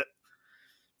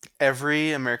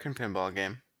 Every American pinball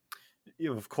game.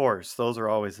 Of course, those are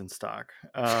always in stock.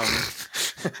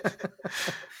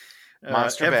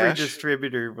 Monster Every Bash.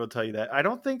 distributor will tell you that. I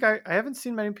don't think I haven't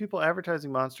seen many people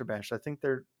advertising Monster Bash. I think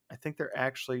they're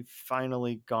actually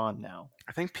finally gone now.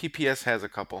 I think PPS has a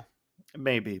couple.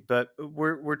 Maybe, but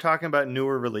we're talking about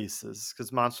newer releases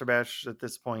because Monster Bash at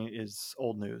this point is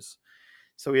old news.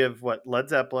 So we have what Led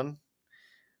Zeppelin,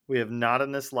 we have Not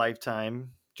in This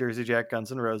Lifetime, Jersey Jack,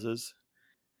 Guns N' Roses,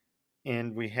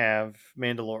 and we have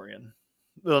Mandalorian.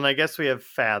 Well, and I guess we have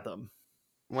Fathom.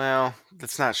 Well,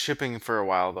 that's not shipping for a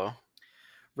while though.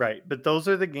 Right, but those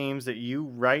are the games that you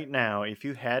right now, if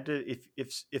you had to,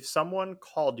 if someone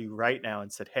called you right now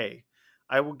and said, "Hey,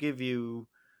 I will give you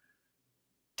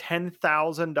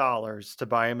 $10,000 to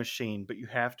buy a machine, but you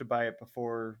have to buy it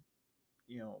before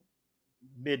you know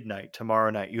midnight tomorrow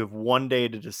night. You have one day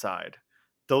to decide."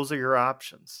 Those are your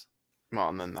options. Well,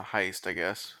 and then the heist, I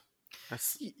guess. But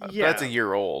that's a Yeah,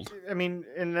 year old. I mean,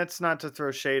 and that's not to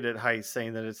throw shade at Heist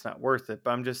saying that it's not worth it,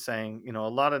 but I'm just saying, a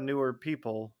lot of newer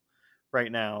people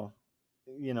right now,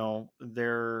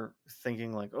 they're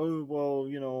thinking like, oh,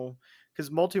 well, because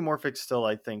Multimorphic's still,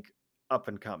 I think, up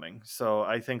and coming. So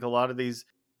I think a lot of these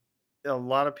a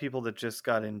lot of people that just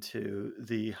got into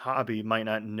the hobby might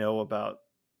not know about,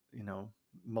 you know,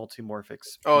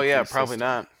 Multimorphic's Oh yeah, P3 probably system.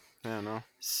 not. Yeah, no.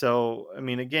 So, I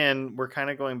mean, again, we're kind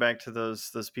of going back to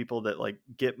those people that like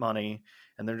get money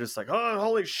and they're just like, oh,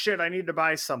 holy shit, I need to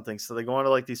buy something. So they go into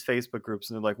like these Facebook groups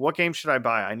and they're like, what game should I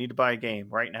buy? I need to buy a game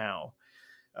right now.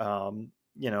 And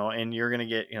you're gonna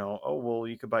get, oh well,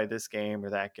 you could buy this game or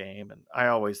that game, and I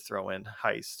always throw in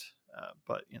Heist,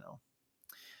 but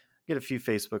get a few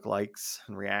Facebook likes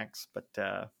and reacts, but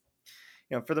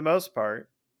for the most part,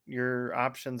 your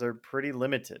options are pretty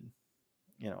limited,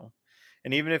 you know.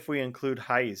 And even if we include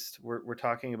Heist, we're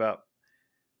talking about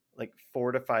like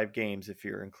 4 to 5 games if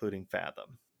you're including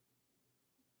Fathom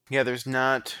Yeah, there's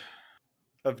not.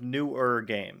 of newer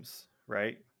games,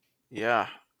 right? Yeah,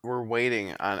 we're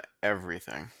waiting on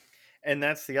everything. And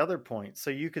that's the other point. So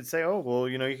you could say, oh, well,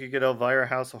 you could get Elvira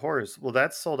House of Horrors. Well,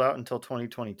 that's sold out until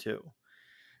 2022.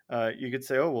 You could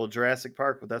say, oh, well, Jurassic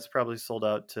Park, but that's probably sold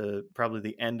out to probably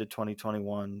the end of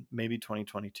 2021, maybe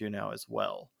 2022 now as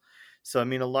well. So, I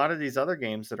mean, a lot of these other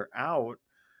games that are out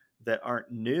that aren't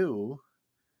new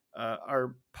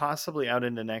are possibly out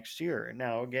into next year.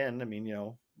 Now, again, I mean,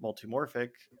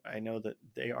 Multimorphic, I know that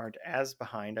they aren't as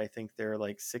behind. I think they're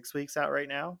like 6 weeks out right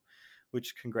now,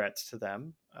 which congrats to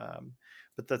them.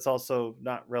 But that's also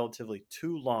not relatively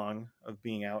too long of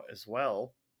being out as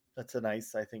well. That's a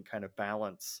nice, I think, kind of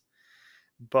balance.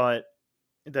 But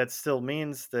that still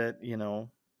means that,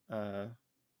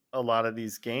 a lot of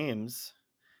these games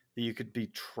that you could be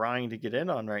trying to get in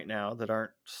on right now that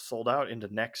aren't sold out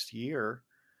into next year,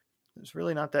 there's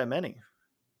really not that many.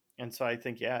 And so I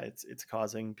think, yeah, it's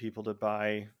causing people to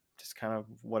buy just kind of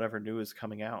whatever new is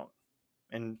coming out.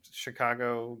 And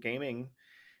Chicago Gaming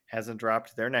hasn't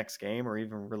dropped their next game or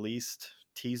even released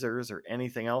teasers or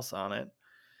anything else on it,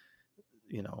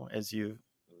 as you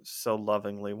so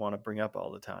lovingly want to bring up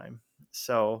all the time.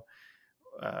 So,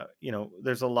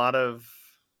 there's a lot of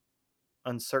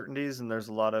uncertainties and there's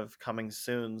a lot of coming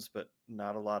soons, but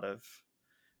not a lot of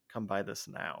come by this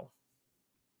now.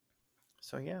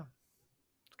 So, yeah,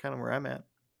 it's kind of where I'm at.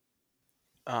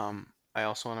 I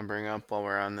also want to bring up while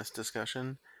we're on this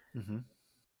discussion, Mm-hmm.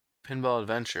 Pinball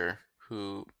Adventure,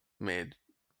 who made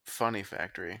Funny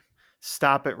Factory.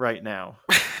 Stop it right now.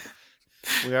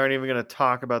 We aren't even going to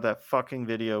talk about that fucking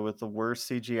video with the worst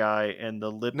CGI and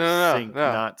the lip No, sync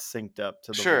no. not synced up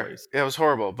to the Sure, voice. it was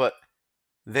horrible, but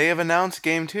they have announced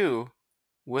Game 2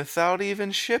 without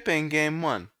even shipping Game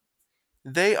 1.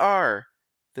 They are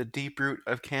the Deep Root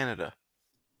of Canada.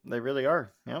 They really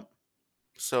are. Yep.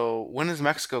 So when is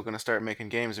Mexico going to start making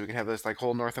games? We can have this like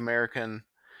whole North American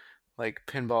like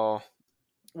pinball.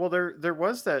 Well, there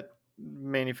was that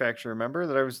manufacturer, remember,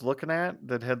 that I was looking at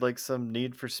that had like some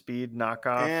Need for Speed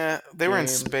knockoff Yeah, they were in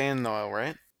game. Spain though,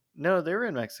 right? No, they were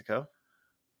in Mexico.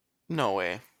 No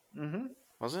way. Mm-hmm.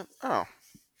 Was it? Oh.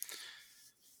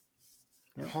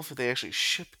 Yep. Hopefully they actually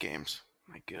ship games.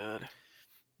 My God.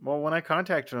 Well, when I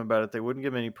contacted them about it, they wouldn't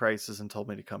give me any prices and told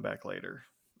me to come back later.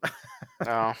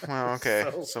 Oh, well, okay.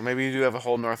 So So maybe you do have a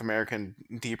whole North American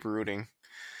deep rooting.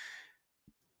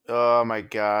 Oh my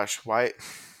gosh. Why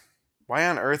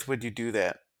on earth would you do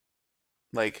that?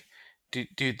 Like, do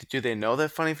they know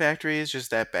that Funny Factory is just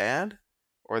that bad?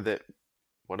 Or that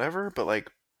whatever? But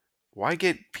like, why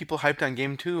get people hyped on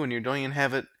game 2 when you don't even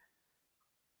have it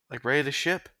like ready to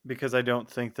ship? because I don't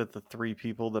think that the 3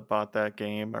 people that bought that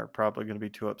game are probably going to be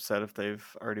too upset if they've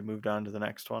already moved on to the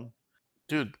next one.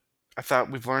 Dude, I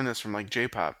thought we've learned this from like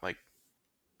J-pop. Like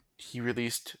he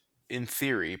released in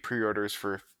theory pre-orders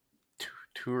for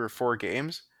two or four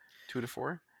games, 2 to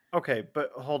 4. Okay,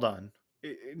 but hold on.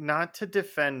 Not to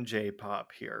defend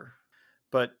J-pop here,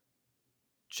 but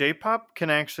J-pop can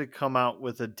actually come out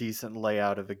with a decent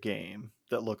layout of a game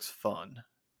that looks fun.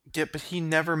 Yeah, but he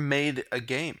never made a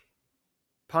game.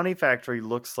 Punny Factory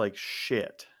looks like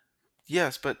shit.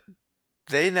 Yes, but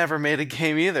they never made a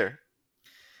game either.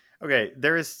 Okay,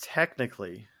 there is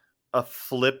technically a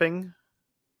flipping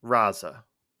Raza.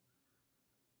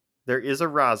 There is a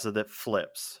Raza that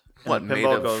flips. What, And the made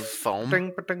pinball of goes foam?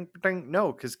 ding, ding, ding.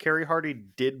 No, because Kerry Hardy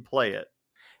did play it.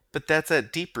 But that's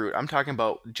at Deep Root. I'm talking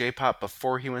about J-pop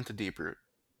before he went to Deep Root.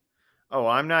 Oh,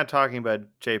 I'm not talking about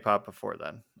J-pop before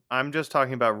then. I'm just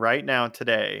talking about right now,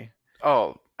 today.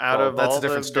 Oh, Out well, of that's a all the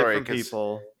different story different because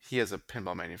people, he has a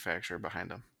pinball manufacturer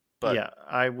behind him. But yeah,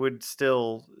 I would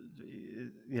still,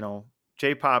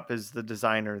 J-pop is the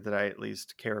designer that I at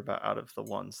least care about out of the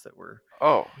ones that were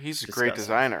oh, he's a great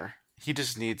discussing. designer. He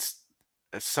just needs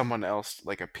someone else,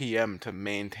 like a PM, to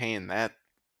maintain that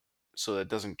so that it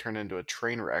doesn't turn into a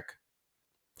train wreck,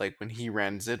 like when he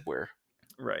ran Zidware.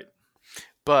 Right.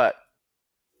 But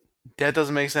that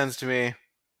doesn't make sense to me.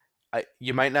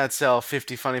 You might not sell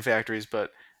 50 Funny Factories,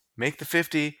 but make the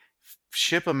 50,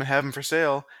 ship them, and have them for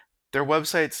sale. Their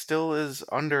website still is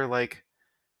under like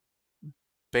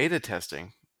beta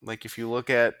testing. Like if you look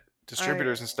at I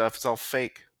distributors and stuff, it's all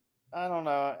fake. I don't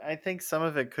know. I think some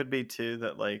of it could be too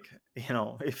that like,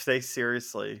 if they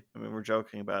seriously, I mean, we're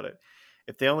joking about it.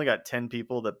 If they only got 10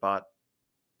 people that bought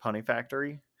Punny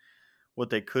Factory, what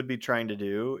they could be trying to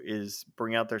do is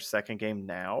bring out their second game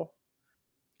now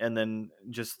and then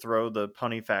just throw the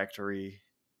Punny Factory,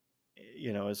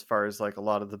 as far as like a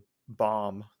lot of the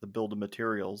build of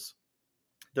materials,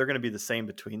 they're going to be the same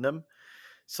between them.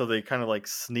 So they kind of like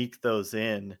sneak those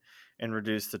in and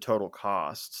reduce the total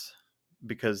costs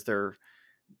because they're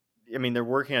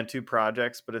working on two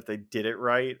projects, but if they did it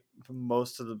right,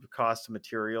 most of the cost of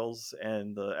materials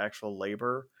and the actual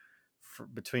labor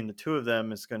between the two of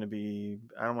them is going to be,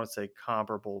 I don't want to say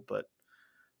comparable, but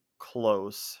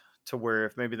close to where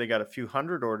if maybe they got a few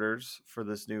hundred orders for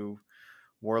this new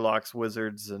Warlocks,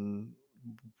 Wizards, and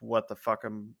what the fuck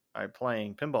am I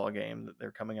playing pinball game that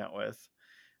they're coming out with,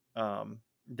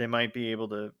 they might be able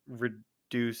to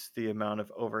reduce the amount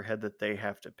of overhead that they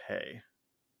have to pay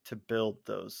to build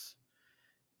those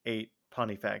 8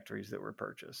 Punny Factories that were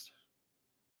purchased.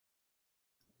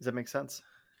 Does that make sense?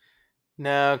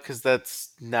 No, because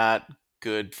that's not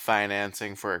good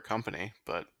financing for a company.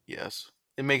 But yes,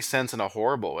 it makes sense in a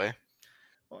horrible way.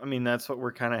 Well, I mean, that's what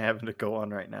we're kind of having to go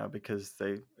on right now because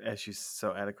they, as you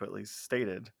so adequately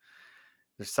stated,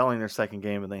 they're selling their second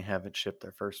game and they haven't shipped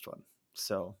their first one.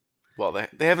 So, Well,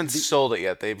 they haven't the sold it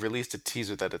yet. They've released a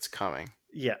teaser that it's coming.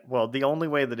 yeah, well, the only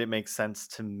way that it makes sense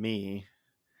to me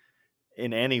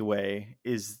in any way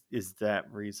is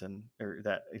that reason or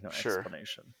that Sure.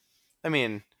 explanation. I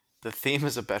mean, the theme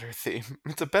is a better theme.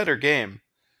 It's a better game.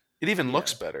 It even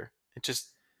looks Yeah. better. It just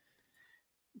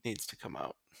needs to come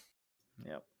out.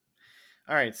 Yep.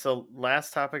 All right. So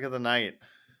last topic of the night.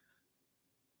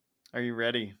 Are you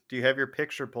ready? Do you have your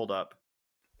picture pulled up?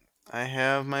 I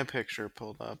have my picture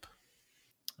pulled up.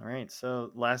 All right.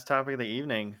 So last topic of the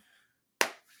evening.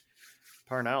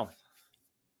 Parnell.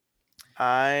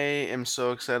 I am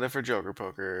so excited for Joker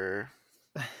Poker.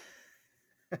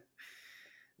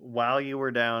 While you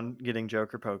were down getting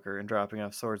Joker Poker and dropping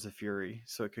off Swords of Fury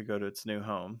so it could go to its new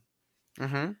home,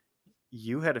 Mm-hmm.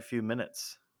 you had a few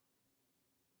minutes.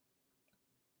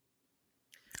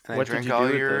 And I What did drank you all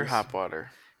do with your those? hop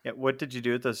water. Yeah, what did you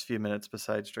do with those few minutes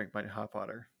besides drink my hot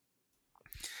water?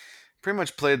 Pretty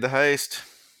much played the heist.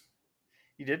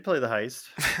 You did play the heist,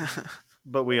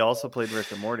 but we also played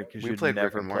Rick and Morty because We you'd played Rick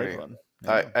never and played Morty. one.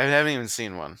 I, Yeah. I haven't even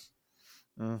seen one.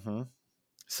 Mm-hmm.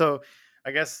 So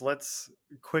I guess let's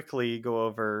quickly go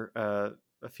over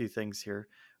a few things here.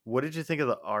 What did you think of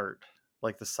the art?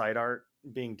 Like the side art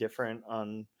being different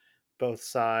on both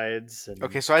sides, and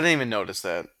Okay, so I didn't even notice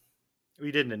that.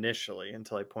 we didn't initially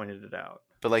until I pointed it out.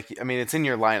 But like, I mean, it's in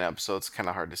your lineup, so it's kind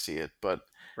of hard to see it. But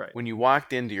Right. when you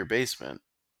walked into your basement,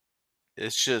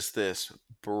 it's just this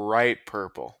bright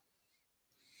purple,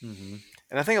 Mm-hmm.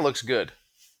 and I think it looks good.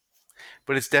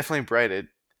 But it's definitely bright. I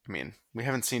mean, we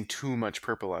haven't seen too much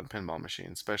purple on pinball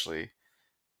machines, especially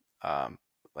um,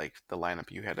 like the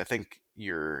lineup you had. I think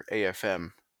your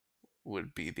AFM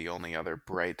would be the only other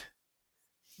bright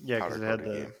Yeah, because powder it had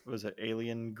coated game. was it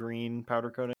alien green powder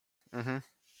coating? Mm-hmm.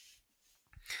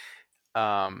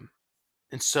 Um,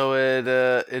 and so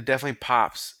it definitely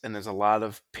pops, and there's a lot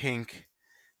of pink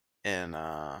and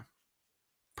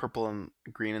purple and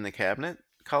green in the cabinet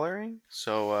coloring.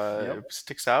 So Yep. it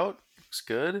sticks out. Looks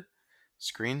good.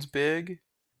 Screen's big.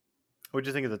 What'd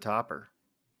you think of the topper?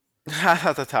 I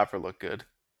thought the topper looked good.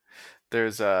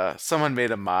 There's someone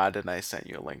made a mod and I sent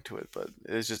you a link to it, but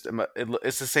it's just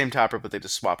it's the same topper, but they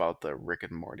just swap out the Rick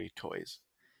and Morty toys.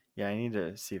 Yeah, I need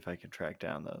to see if I can track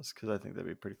down those because I think that'd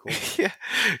be pretty cool. Yeah,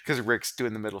 because Rick's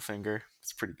doing the middle finger.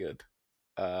 It's pretty good.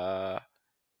 And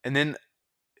then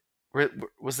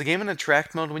was the game in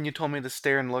attract mode when you told me to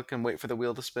stare and look and wait for the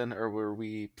wheel to spin, or were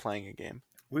we playing a game?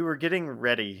 We were getting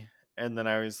ready, and then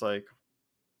I was like,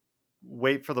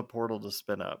 wait for the portal to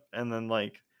spin up. And then,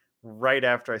 like, right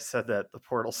after I said that, the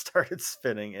portal started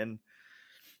spinning. And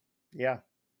yeah,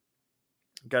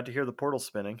 got to hear the portal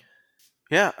spinning.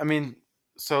 Yeah, I mean,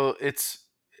 so it's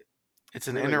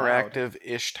an Really loud.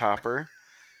 interactive-ish topper.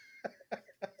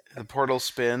 The portal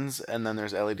spins, and then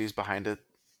there's LEDs behind it.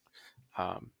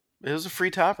 It was a free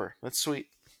topper. That's sweet.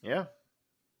 Yeah.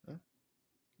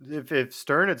 If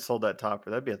Stern had sold that topper,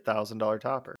 that'd be $1,000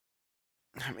 topper.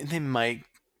 I mean, they might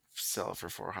sell it for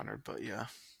 400, but yeah.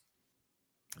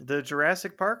 The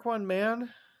Jurassic Park one, man,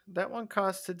 that one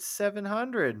costed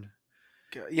 700.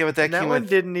 Yeah, but that And that came one with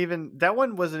didn't even, that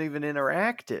one wasn't even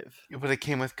interactive. but it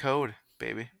came with code,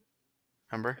 baby.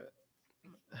 Remember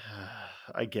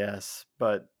I guess,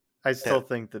 but I still that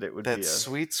think that it would that be a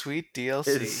sweet sweet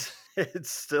DLC? it'd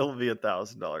still be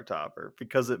 $1,000 topper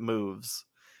because it moves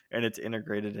and it's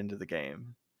integrated into the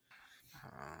game.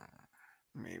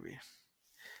 Maybe.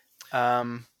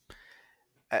 Um,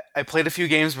 I played a few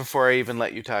games before I even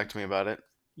let you talk to me about it.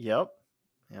 Yep.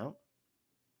 Yep.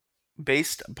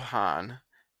 Based upon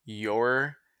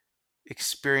your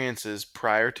experiences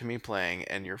prior to me playing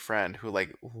and your friend who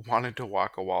like wanted to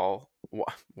walk a wall,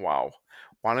 wow,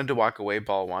 wanted to walk away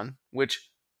ball one, which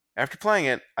after playing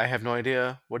it, I have no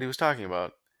idea what he was talking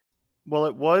about. Well,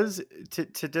 it was to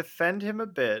defend him a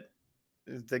bit.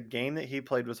 The game that he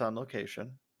played was on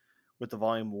location with the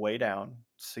volume way down,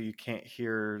 so you can't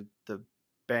hear the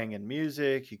banging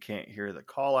music. You can't hear the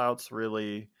call outs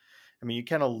really. I mean, you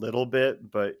can a little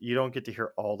bit, but you don't get to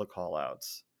hear all the call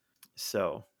outs.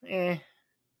 So, Yeah,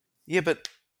 but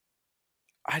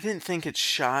I didn't think it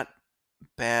shot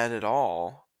bad at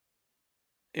all.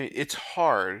 It's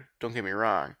hard, don't get me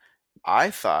wrong.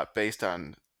 I thought, based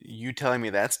on you telling me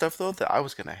that stuff, though, that I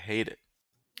was going to hate it.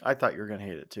 I thought you were gonna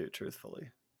hate it too,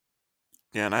 truthfully.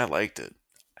 Yeah, and I liked it.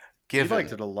 You liked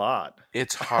Given it a lot.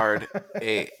 it's hard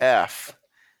AF,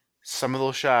 some of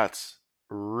those shots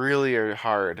really are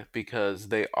hard because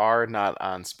they are not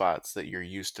on spots that you're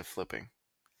used to flipping.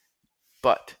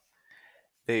 But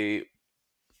they,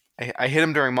 I hit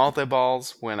them during multi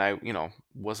balls when I,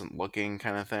 wasn't looking,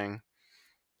 kind of thing.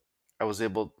 I was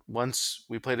able, once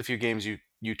we played a few games,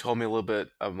 you told me a little bit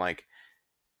of like,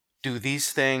 do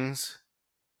these things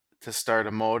to start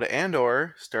a mode and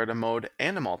or start a mode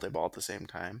and a multi-ball at the same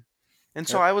time. And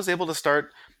so Yep. I was able to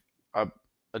start a,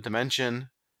 a dimension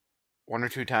one or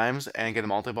two times and get a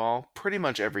multi-ball pretty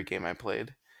much every game I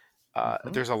played.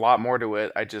 Mm-hmm. There's a lot more to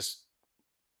it. I just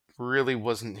really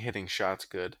wasn't hitting shots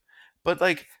good. But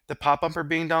like the pop bumper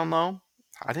being down low,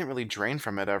 I didn't really drain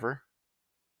from it ever.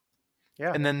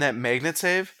 Yeah. And then that magnet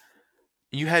save,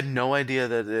 you had no idea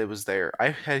that it was there. I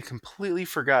had completely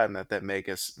forgotten that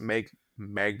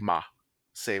magma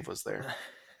save was there.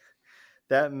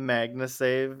 That Magna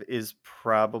save is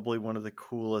probably one of the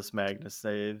coolest Magna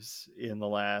saves in the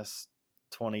last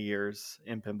 20 years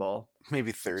in pinball.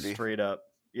 Maybe 30. Straight up.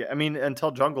 Yeah, I mean,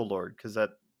 until Jungle Lord, because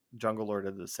that Jungle Lord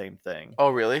did the same thing.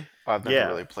 Oh, really? Oh, I've never Yeah,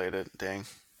 really played it. Dang.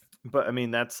 but I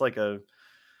mean, that's like a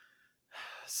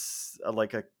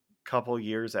couple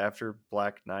years after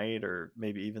Black Knight, or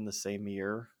maybe even the same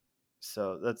year.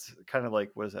 So that's kind of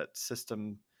like, was that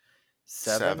System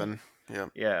 7? 7. Yep.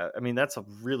 Yeah, I mean, that's a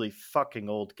really fucking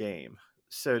old game.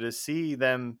 So to see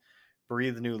them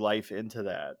breathe new life into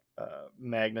that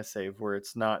Magna save, where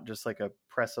it's not just like a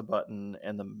press a button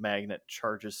and the magnet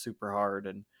charges super hard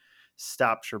and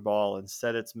stops your ball.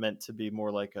 Instead, it's meant to be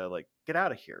more like a like get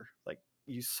out of here, like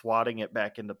you swatting it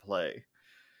back into play.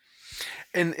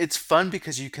 And it's fun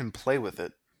because you can play with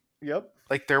it. Yep.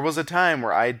 Like there was a time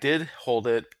where I did hold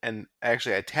it and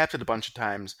actually I tapped it a bunch of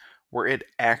times where it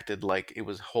acted like it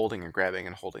was holding and grabbing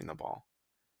and holding the ball.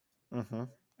 Mm-hmm.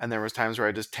 And there was times where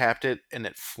I just tapped it and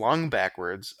it flung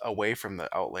backwards away from the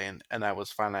outlane and I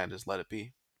was fine, I just let it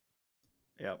be.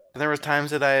 Yep. And there was Yep.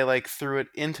 times that I like threw it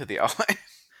into the outlane.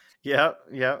 Yep.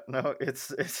 Yep. No,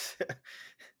 it's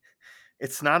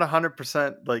it's not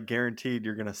 100% like guaranteed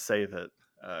you're gonna save it,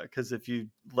 because if you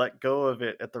let go of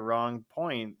it at the wrong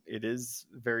point, it is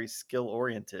very skill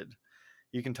oriented.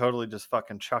 You can totally just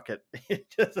fucking chuck it into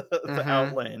the Mm-hmm.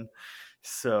 outlane.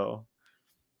 So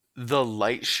The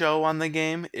light show on the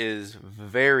game is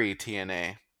very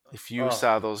TNA. If you oh,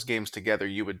 saw those games together,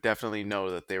 you would definitely know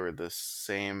that they were the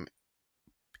same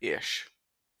ish.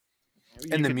 you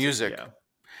And the could music, yeah.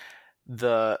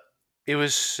 the it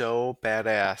was so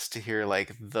badass to hear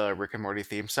like the Rick and Morty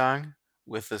theme song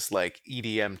with this like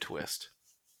EDM twist.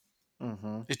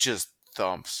 Hmm. It just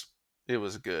thumps. It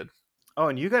was good. Oh,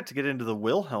 and you got to get into the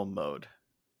Wilhelm mode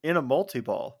in a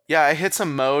multi-ball, Yeah, I hit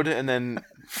some mode and then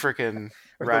freaking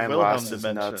or the Ryan Wilhelm lost his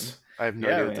dimension. nuts. I have no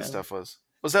Yeah, idea what this man. stuff was.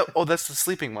 Was that? Oh, that's the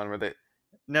sleeping one where they.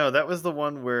 No, that was the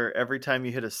one where every time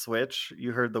you hit a switch,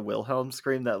 you heard the Wilhelm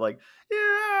scream, that like,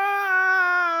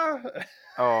 yeah.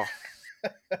 Oh,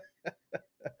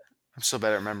 I'm so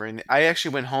bad at remembering. I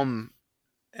actually went home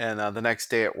and the next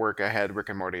day at work, I had Rick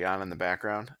and Morty on in the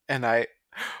background, and I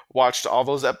watched all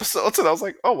those episodes, and I was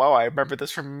like, "Oh wow, I remember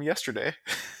this from yesterday."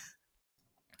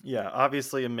 Yeah,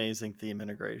 obviously amazing theme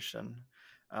integration.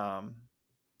 Um,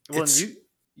 well, and It's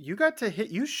you got to hit.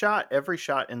 You shot every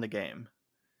shot in the game.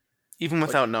 even Like,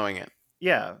 without knowing it.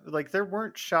 yeah, like there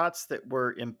weren't shots that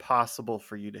were impossible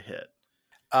for you to hit.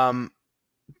 Um,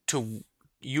 to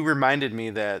you reminded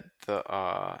me that the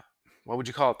what would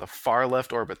you call it? The far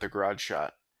left orbit, the garage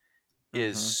shot, Hmm.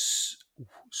 is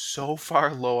so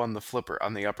far low on the flipper,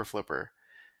 on the upper flipper,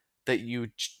 that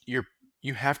you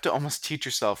have to almost teach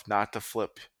yourself not to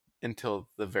flip until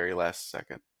the very last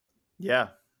second.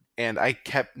 Yeah. And I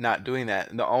kept not doing that.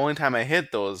 And the only time I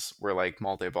hit those were like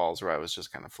multi balls where I was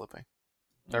just kind of flipping.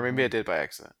 Or maybe I Hmm. did by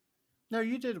accident. No,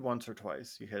 you did once or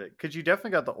twice. You hit it because you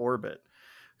definitely got the orbit.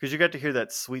 Because you got to hear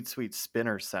that sweet, sweet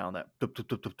spinner sound, that tup, tup,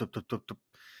 tup, tup, tup, tup, tup, tup,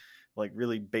 like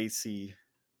really bassy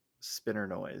spinner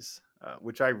noise,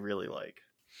 which I really like.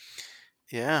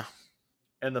 Yeah.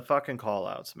 And the fucking call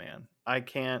outs, man. I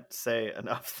can't say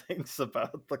enough things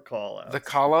about the call The outs.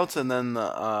 call outs and then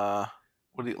the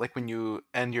what do you like when you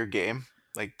end your game?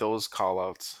 Like those call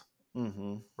outs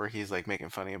Hmm. where he's like making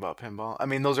funny about pinball. I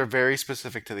mean, those are very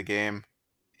specific to the game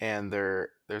and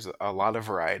there's a lot of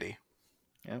variety.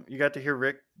 Yeah, you got to hear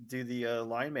Rick do the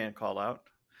lineman call out.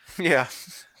 Yeah.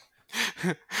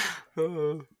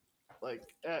 Like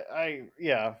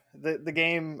yeah, the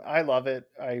game, I love it.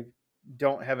 I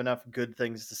don't have enough good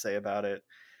things to say about it.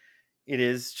 It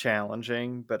is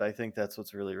challenging, but I think that's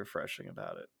what's really refreshing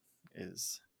about it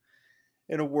is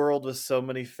in a world with so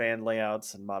many fan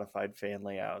layouts and modified fan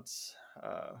layouts,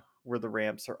 where the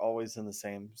ramps are always in the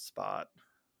same spot.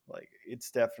 Like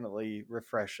it's definitely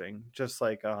refreshing, just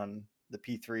like on the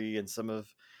P3 and some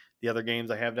of the other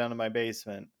games I have down in my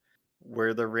basement,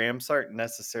 where the ramps aren't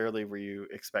necessarily where you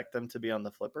expect them to be on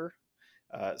the flipper.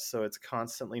 So it's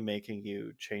constantly making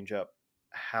you change up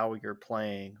how you're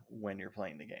playing when you're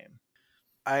playing the game.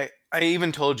 I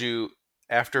even told you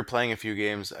after playing a few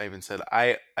games, I even said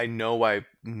I know why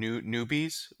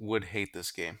newbies would hate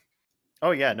this game.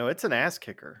 Oh yeah, no, it's an ass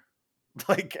kicker.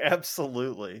 Like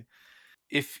absolutely.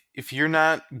 If you're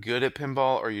not good at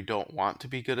pinball or you don't want to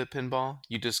be good at pinball,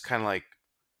 you just kind of like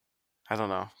I don't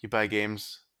know, you buy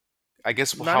games. I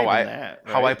guess Not even that,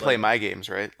 how I right? play Like my games,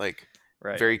 right? Like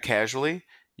right. very casually,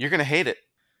 you're gonna hate it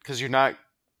because you're not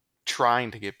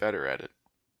trying to get better at it.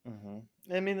 Hmm.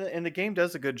 I mean, and the game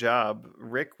does a good job.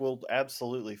 Rick will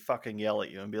absolutely fucking yell at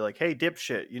you and be like, "Hey,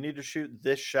 dipshit, you need to shoot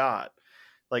this shot."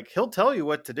 Like he'll tell you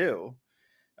what to do.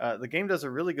 The game does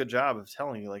a really good job of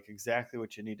telling you like exactly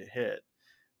what you need to hit.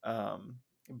 Um,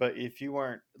 but if you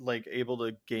aren't like able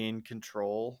to gain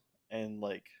control and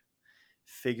like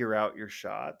figure out your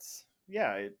shots,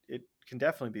 yeah, it can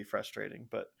definitely be frustrating.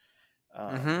 But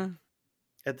um, Mm-hmm.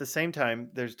 at the same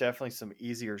time, there's definitely some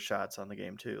easier shots on the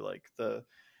game too. Like the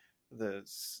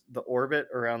orbit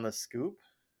around the scoop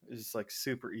is like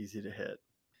super easy to hit.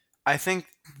 I think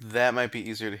that might be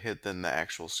easier to hit than the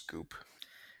actual scoop.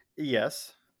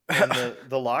 Yes, and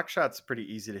the lock shot's pretty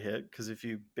easy to hit because if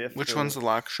you biff Which one's the the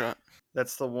lock shot?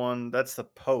 that's the one that's the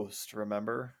post.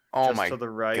 Remember, Oh just my to the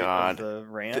right of god. the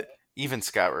The, ramp, even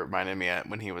Scott reminded me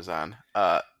when he was on.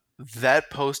 That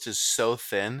post is so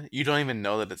thin, you don't even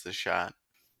know that it's a shot.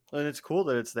 and it's cool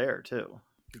that it's there too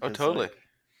Oh, because totally. like,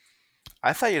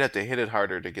 I thought you'd have to hit it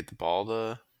harder to get the ball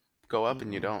to go up,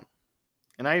 and you mm-mm. don't.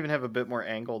 And I even have a bit more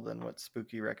angle than what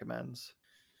Spooky recommends.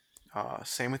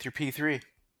 Same with your P3.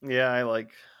 Yeah, I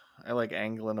like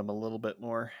angling them a little bit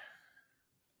more.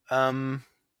 Um,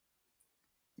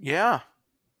 yeah,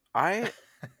 I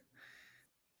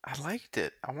I liked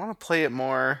it. I want to play it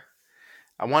more.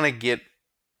 I want to get,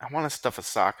 I want to stuff a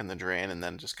sock in the drain and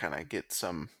then just kind of get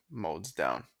some modes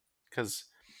down. Because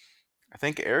I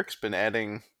think Eric's been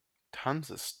adding tons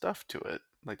of stuff to it.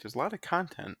 Like, there's a lot of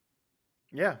content.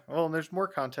 Yeah, well, and there's more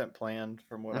content planned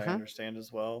from what I Mm-hmm. understand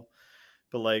as well.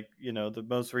 But like, the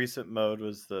most recent mode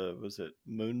was it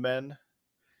Moonmen?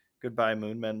 Goodbye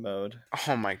Moonmen mode.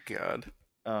 Oh my god.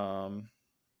 Um,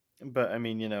 but I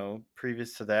mean,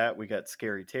 previous to that, we got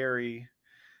Scary Terry,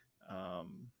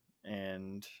 um,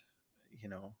 and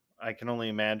I can only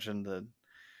imagine the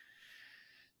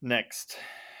next,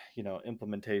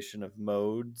 implementation of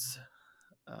modes.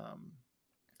 Um,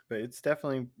 but it's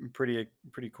definitely pretty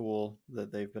cool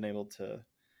that they've been able to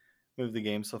move the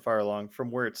game so far along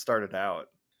from where it started out.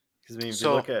 Because I mean, if you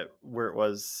So look at where it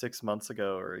was 6 months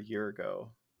ago or a year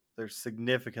ago, there's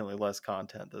significantly less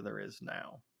content than there is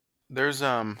now. there's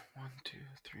one, two,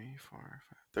 three, four,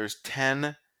 five. There's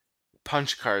 10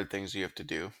 punch card things you have to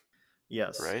do,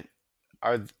 Yes, right?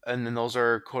 And then those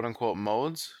are quote unquote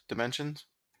modes, dimensions.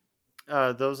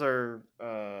 those are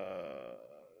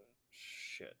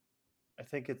shit. I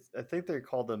think they're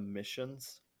called them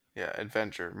missions. Yeah,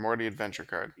 adventure, Morty adventure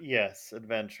card. Yes,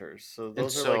 adventures. So And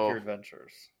those are like your so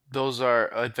adventures. those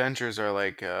are adventures are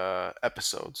like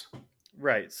episodes.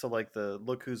 Right. So like the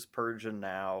Look Who's Purging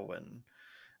Now and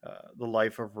the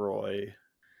Life of Roy.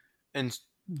 And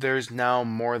there's now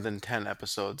more than 10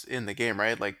 episodes in the game,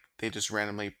 right? Like they just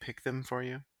randomly pick them for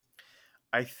you.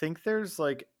 I think there's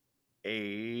like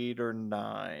 8 or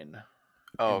 9.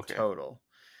 Oh, in okay. total.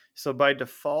 So by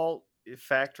default,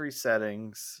 factory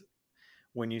settings,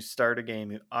 when you start a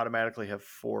game, you automatically have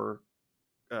 4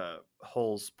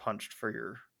 holes punched for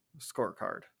your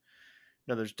scorecard.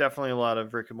 Now, there's definitely a lot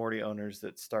of Rick and Morty owners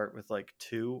that start with like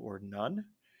 2 or none,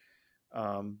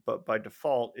 but by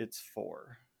default, it's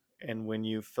 4. And when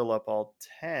you fill up all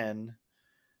 10,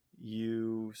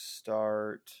 you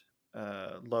start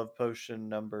Love Potion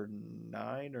number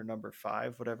 9 or number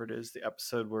 5, whatever it is, the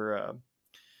episode where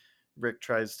Rick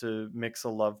tries to mix a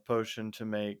love potion to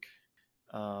make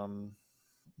um,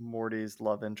 Morty's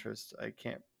love interest. I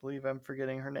can't believe I'm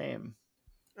forgetting her name.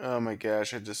 Oh my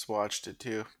gosh, I just watched it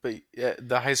too. But yeah,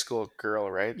 the high school girl,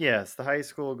 right? Yes, the high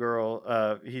school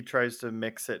girl. He tries to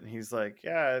mix it, and he's like,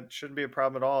 "Yeah, it shouldn't be a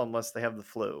problem at all unless they have the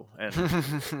flu." And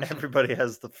everybody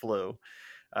has the flu.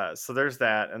 So there's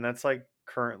that, and that's like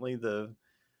currently the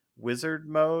wizard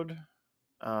mode.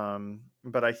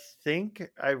 But I think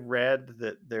I read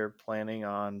that they're planning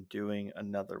on doing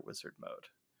another wizard mode.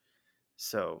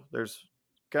 So there's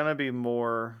gonna be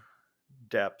more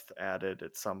depth added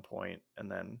at some point, and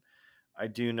then I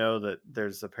do know that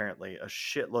there's apparently a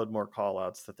shitload more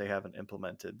callouts that they haven't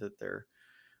implemented that they're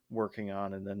working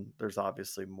on, and then there's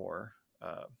obviously more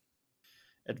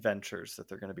adventures that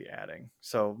they're going to be adding.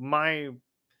 So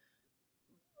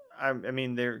I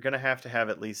mean, they're going to have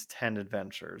at least 10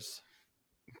 adventures.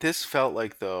 This felt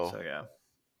like, though, So yeah.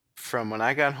 from when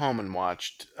I got home and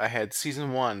watched, I had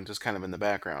season one just kind of in the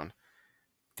background.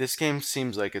 This game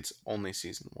seems like it's only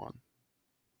season one.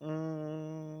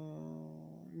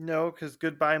 No, because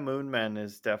Goodbye Moonmen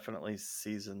is definitely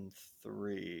season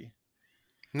 3.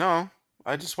 No,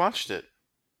 I just watched it.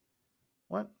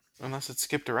 What? Unless it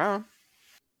skipped around.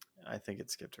 I think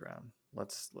it skipped around.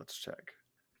 Let's check.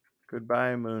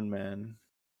 Goodbye Moonmen.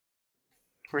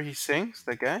 Where he sings,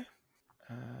 that guy?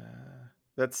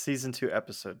 That's season 2,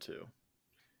 episode 2.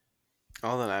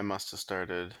 Oh, then I must have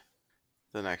started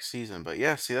the next season. But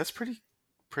yeah, see, that's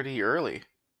pretty early.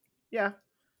 Yeah,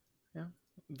 yeah.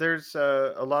 There's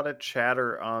a lot of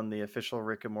chatter on the official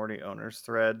Rick and Morty owners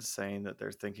thread saying that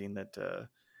they're thinking that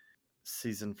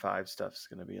season 5 stuff's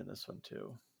going to be in this one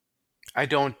too. I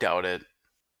don't doubt it.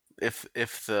 If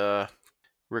the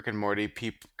Rick and Morty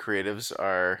creatives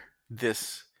are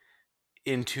this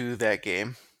into that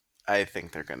game, I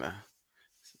think they're gonna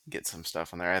get some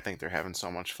stuff in there. I think they're having so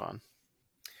much fun.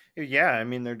 Yeah, I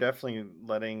mean they're definitely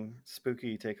letting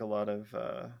Spooky take a lot of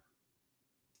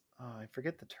I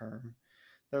forget the term.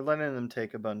 They're letting them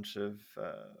take a bunch of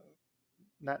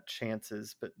not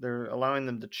chances, but they're allowing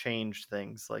them to change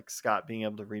things, like Scott being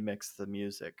able to remix the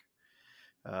music.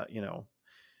 You know,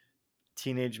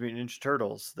 Teenage Mutant Ninja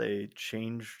Turtles, they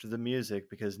changed the music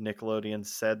because Nickelodeon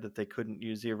said that they couldn't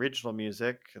use the original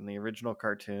music in the original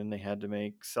cartoon. They had to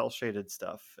make cell shaded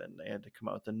stuff, and they had to come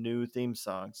out with a new theme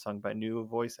song sung by new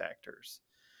voice actors.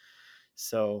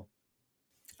 So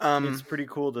it's Um, pretty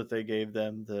cool that they gave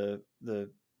them the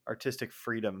artistic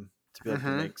freedom to be able to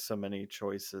mhm. make so many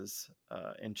choices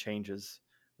and changes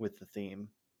with the theme,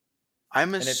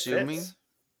 I'm and it assuming fits.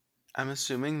 I'm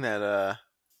assuming that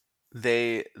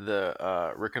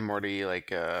the Rick and Morty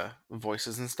like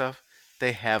voices and stuff,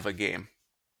 they have a game.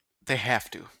 They have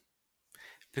to.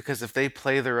 Because if they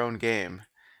play their own game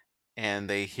and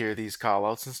they hear these call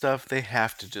outs and stuff, they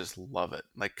have to just love it.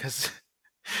 Like cuz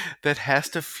that has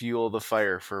to fuel the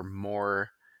fire for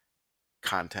more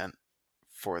content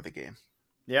for the game.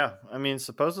 Yeah, I mean,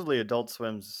 supposedly Adult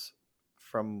Swim's,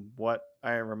 from what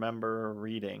I remember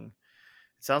reading,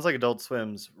 it sounds like Adult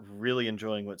Swim's really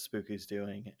enjoying what Spooky's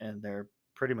doing, and they're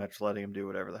pretty much letting him do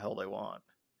whatever the hell they want,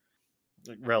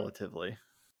 like, relatively.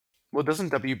 Well, doesn't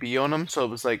WB own them? So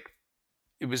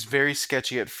it was very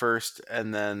sketchy at first,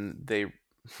 and then they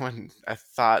when I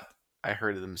thought I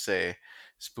heard them say,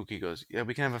 Spooky goes, "Yeah,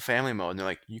 we can have a family mode," and they're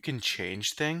like, "You can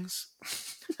change things."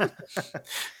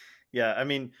 Yeah, I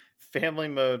mean, family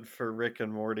mode for Rick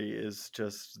and Morty is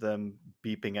just them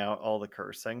beeping out all the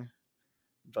cursing,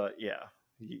 but yeah,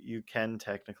 you can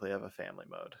technically have a family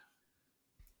mode.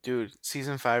 Dude,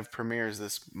 season 5 premieres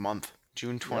this month,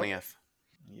 June Yep, 20th.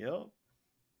 yep,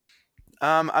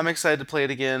 I'm excited to play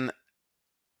it again.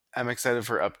 I'm excited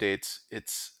for updates.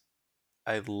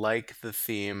 I like the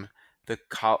theme. The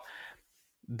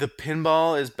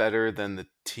pinball is better than the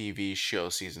TV show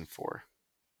season 4.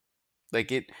 Like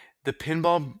the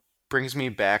pinball brings me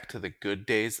back to the good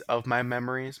days of my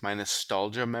memories, my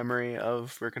nostalgia memory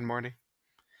of Rick and Morty.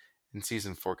 And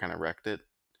season 4 kind of wrecked it,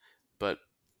 but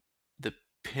the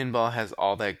pinball has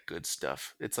all that good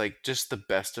stuff. It's like just the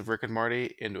best of Rick and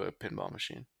Morty into a pinball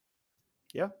machine.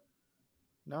 yeah.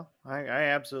 No, I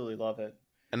absolutely love it.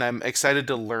 And I'm excited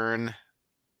to learn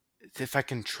if I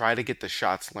can try to get the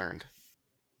shots learned,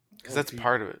 because Well, that's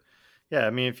part of it. yeah, I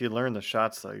mean, if you learn the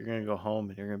shots though, you're gonna go home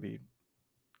and you're gonna be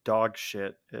dog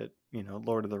shit at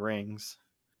Lord of the Rings.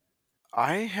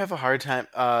 I have a hard time.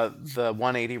 The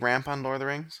 180 ramp on Lord of the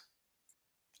Rings.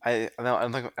 I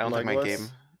don't think my game.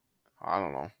 Legolas. I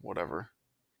don't know. Whatever.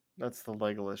 That's the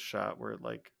Legolas shot where it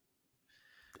like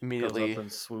goes up Immediately.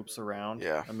 and swoops around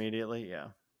Yeah. immediately. Yeah.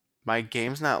 My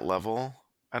game's not level.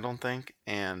 I don't think,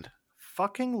 and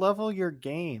Fucking level your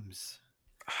games.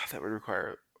 that would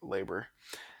require labor.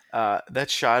 That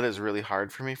shot is really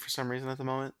hard for me for some reason at the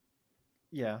moment,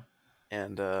 Yeah.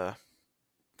 and I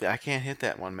can't hit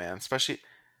that one, man. Especially,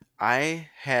 I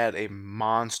had a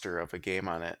monster of a game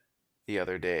on it the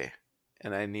other day,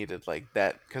 and I needed like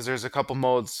that because there's a couple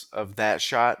modes of that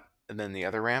shot and then the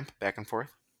other ramp back and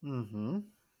forth, Mm-hmm.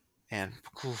 and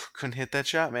couldn't hit that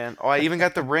shot, man. Oh, I even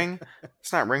got the ring.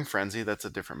 It's not ring frenzy. That's a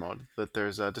different mode. But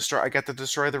there's a destroy. I got to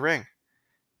destroy the ring,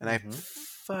 and I Mm-hmm.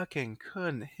 fucking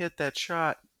couldn't hit that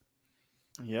shot.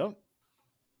 Yep.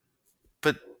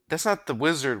 But that's not the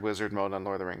wizard mode on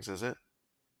Lord of the Rings, is it?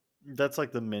 That's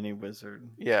like the mini wizard.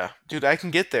 Yeah, dude, I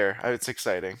can get there. It's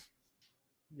exciting.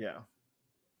 Yeah.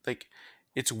 Like,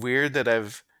 it's weird that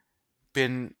I've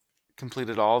been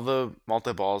completed all the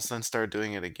multi balls, then started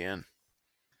doing it again.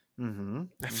 Mm-hmm.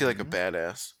 I feel like a Mm-hmm.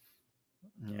 badass,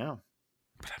 Yeah.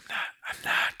 but I'm not. I'm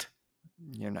not.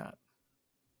 You're not.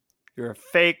 You're a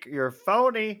fake. You're a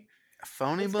phony. A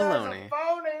phony This guy's a baloney.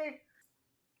 phony.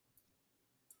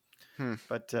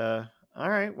 But all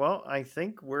right. Well, I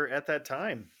think we're at that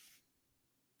time.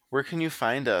 Where can you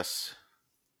find us?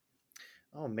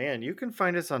 Oh man, you can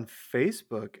find us on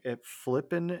Facebook at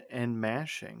Flippin' and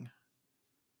Mashing.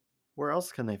 Where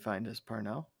else can they find us,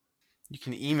 Parnell? You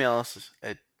can email us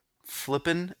at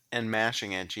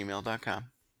flippinandmashing@gmail.com.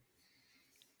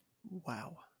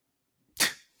 Wow.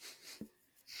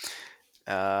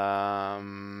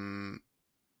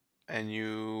 And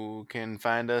you can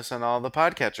find us on all the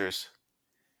podcatchers.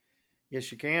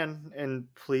 Yes, you can.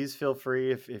 And please feel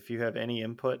free if you have any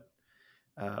input.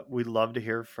 We'd love to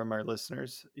hear from our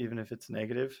listeners, even if it's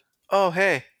negative. Oh,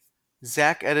 hey,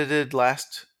 Zach edited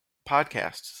last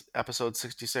podcast, episode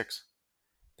 66.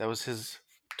 That was his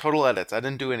total edits. I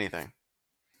didn't do anything.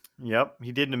 Yep,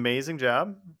 he did an amazing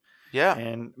job. Yeah.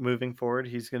 And moving forward,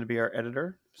 he's going to be our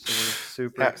editor. So we're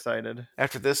super excited.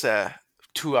 After this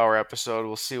 2-hour episode,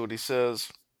 we'll see what he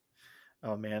says.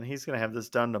 Oh, man, he's going to have this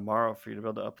done tomorrow for you to be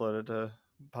able to upload it to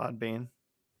Podbean.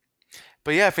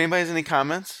 But yeah, if anybody has any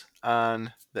comments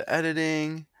on the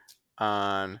editing,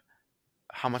 on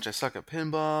how much I suck at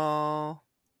pinball,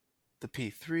 the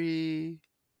P3,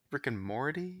 Rick and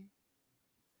Morty,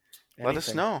 let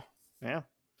us know. Yeah.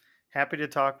 Happy to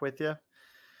talk with you.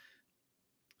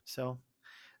 So,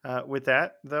 with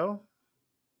that, though,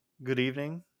 good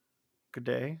evening, good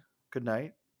day, good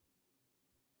night,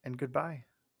 and goodbye.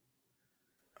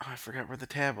 Oh, I forgot where the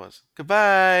tab was.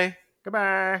 Goodbye.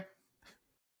 Goodbye.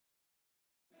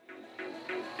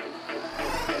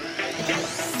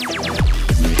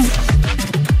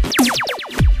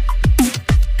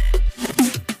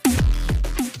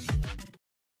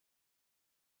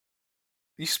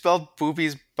 You spelled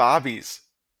boobies bobbies.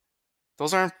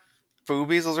 Those aren't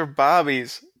boobies, those are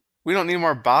bobbies. We don't need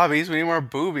more bobbies, we need more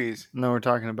boobies. No, we're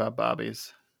talking about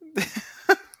bobbies.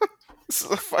 This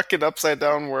is a fucking upside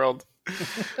down world.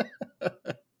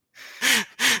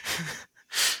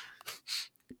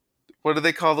 What do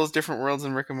they call those different worlds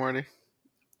in Rick and Morty?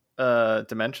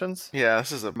 Dimensions? Yeah,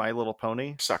 this is a My Little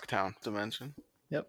Pony? Sucktown dimension.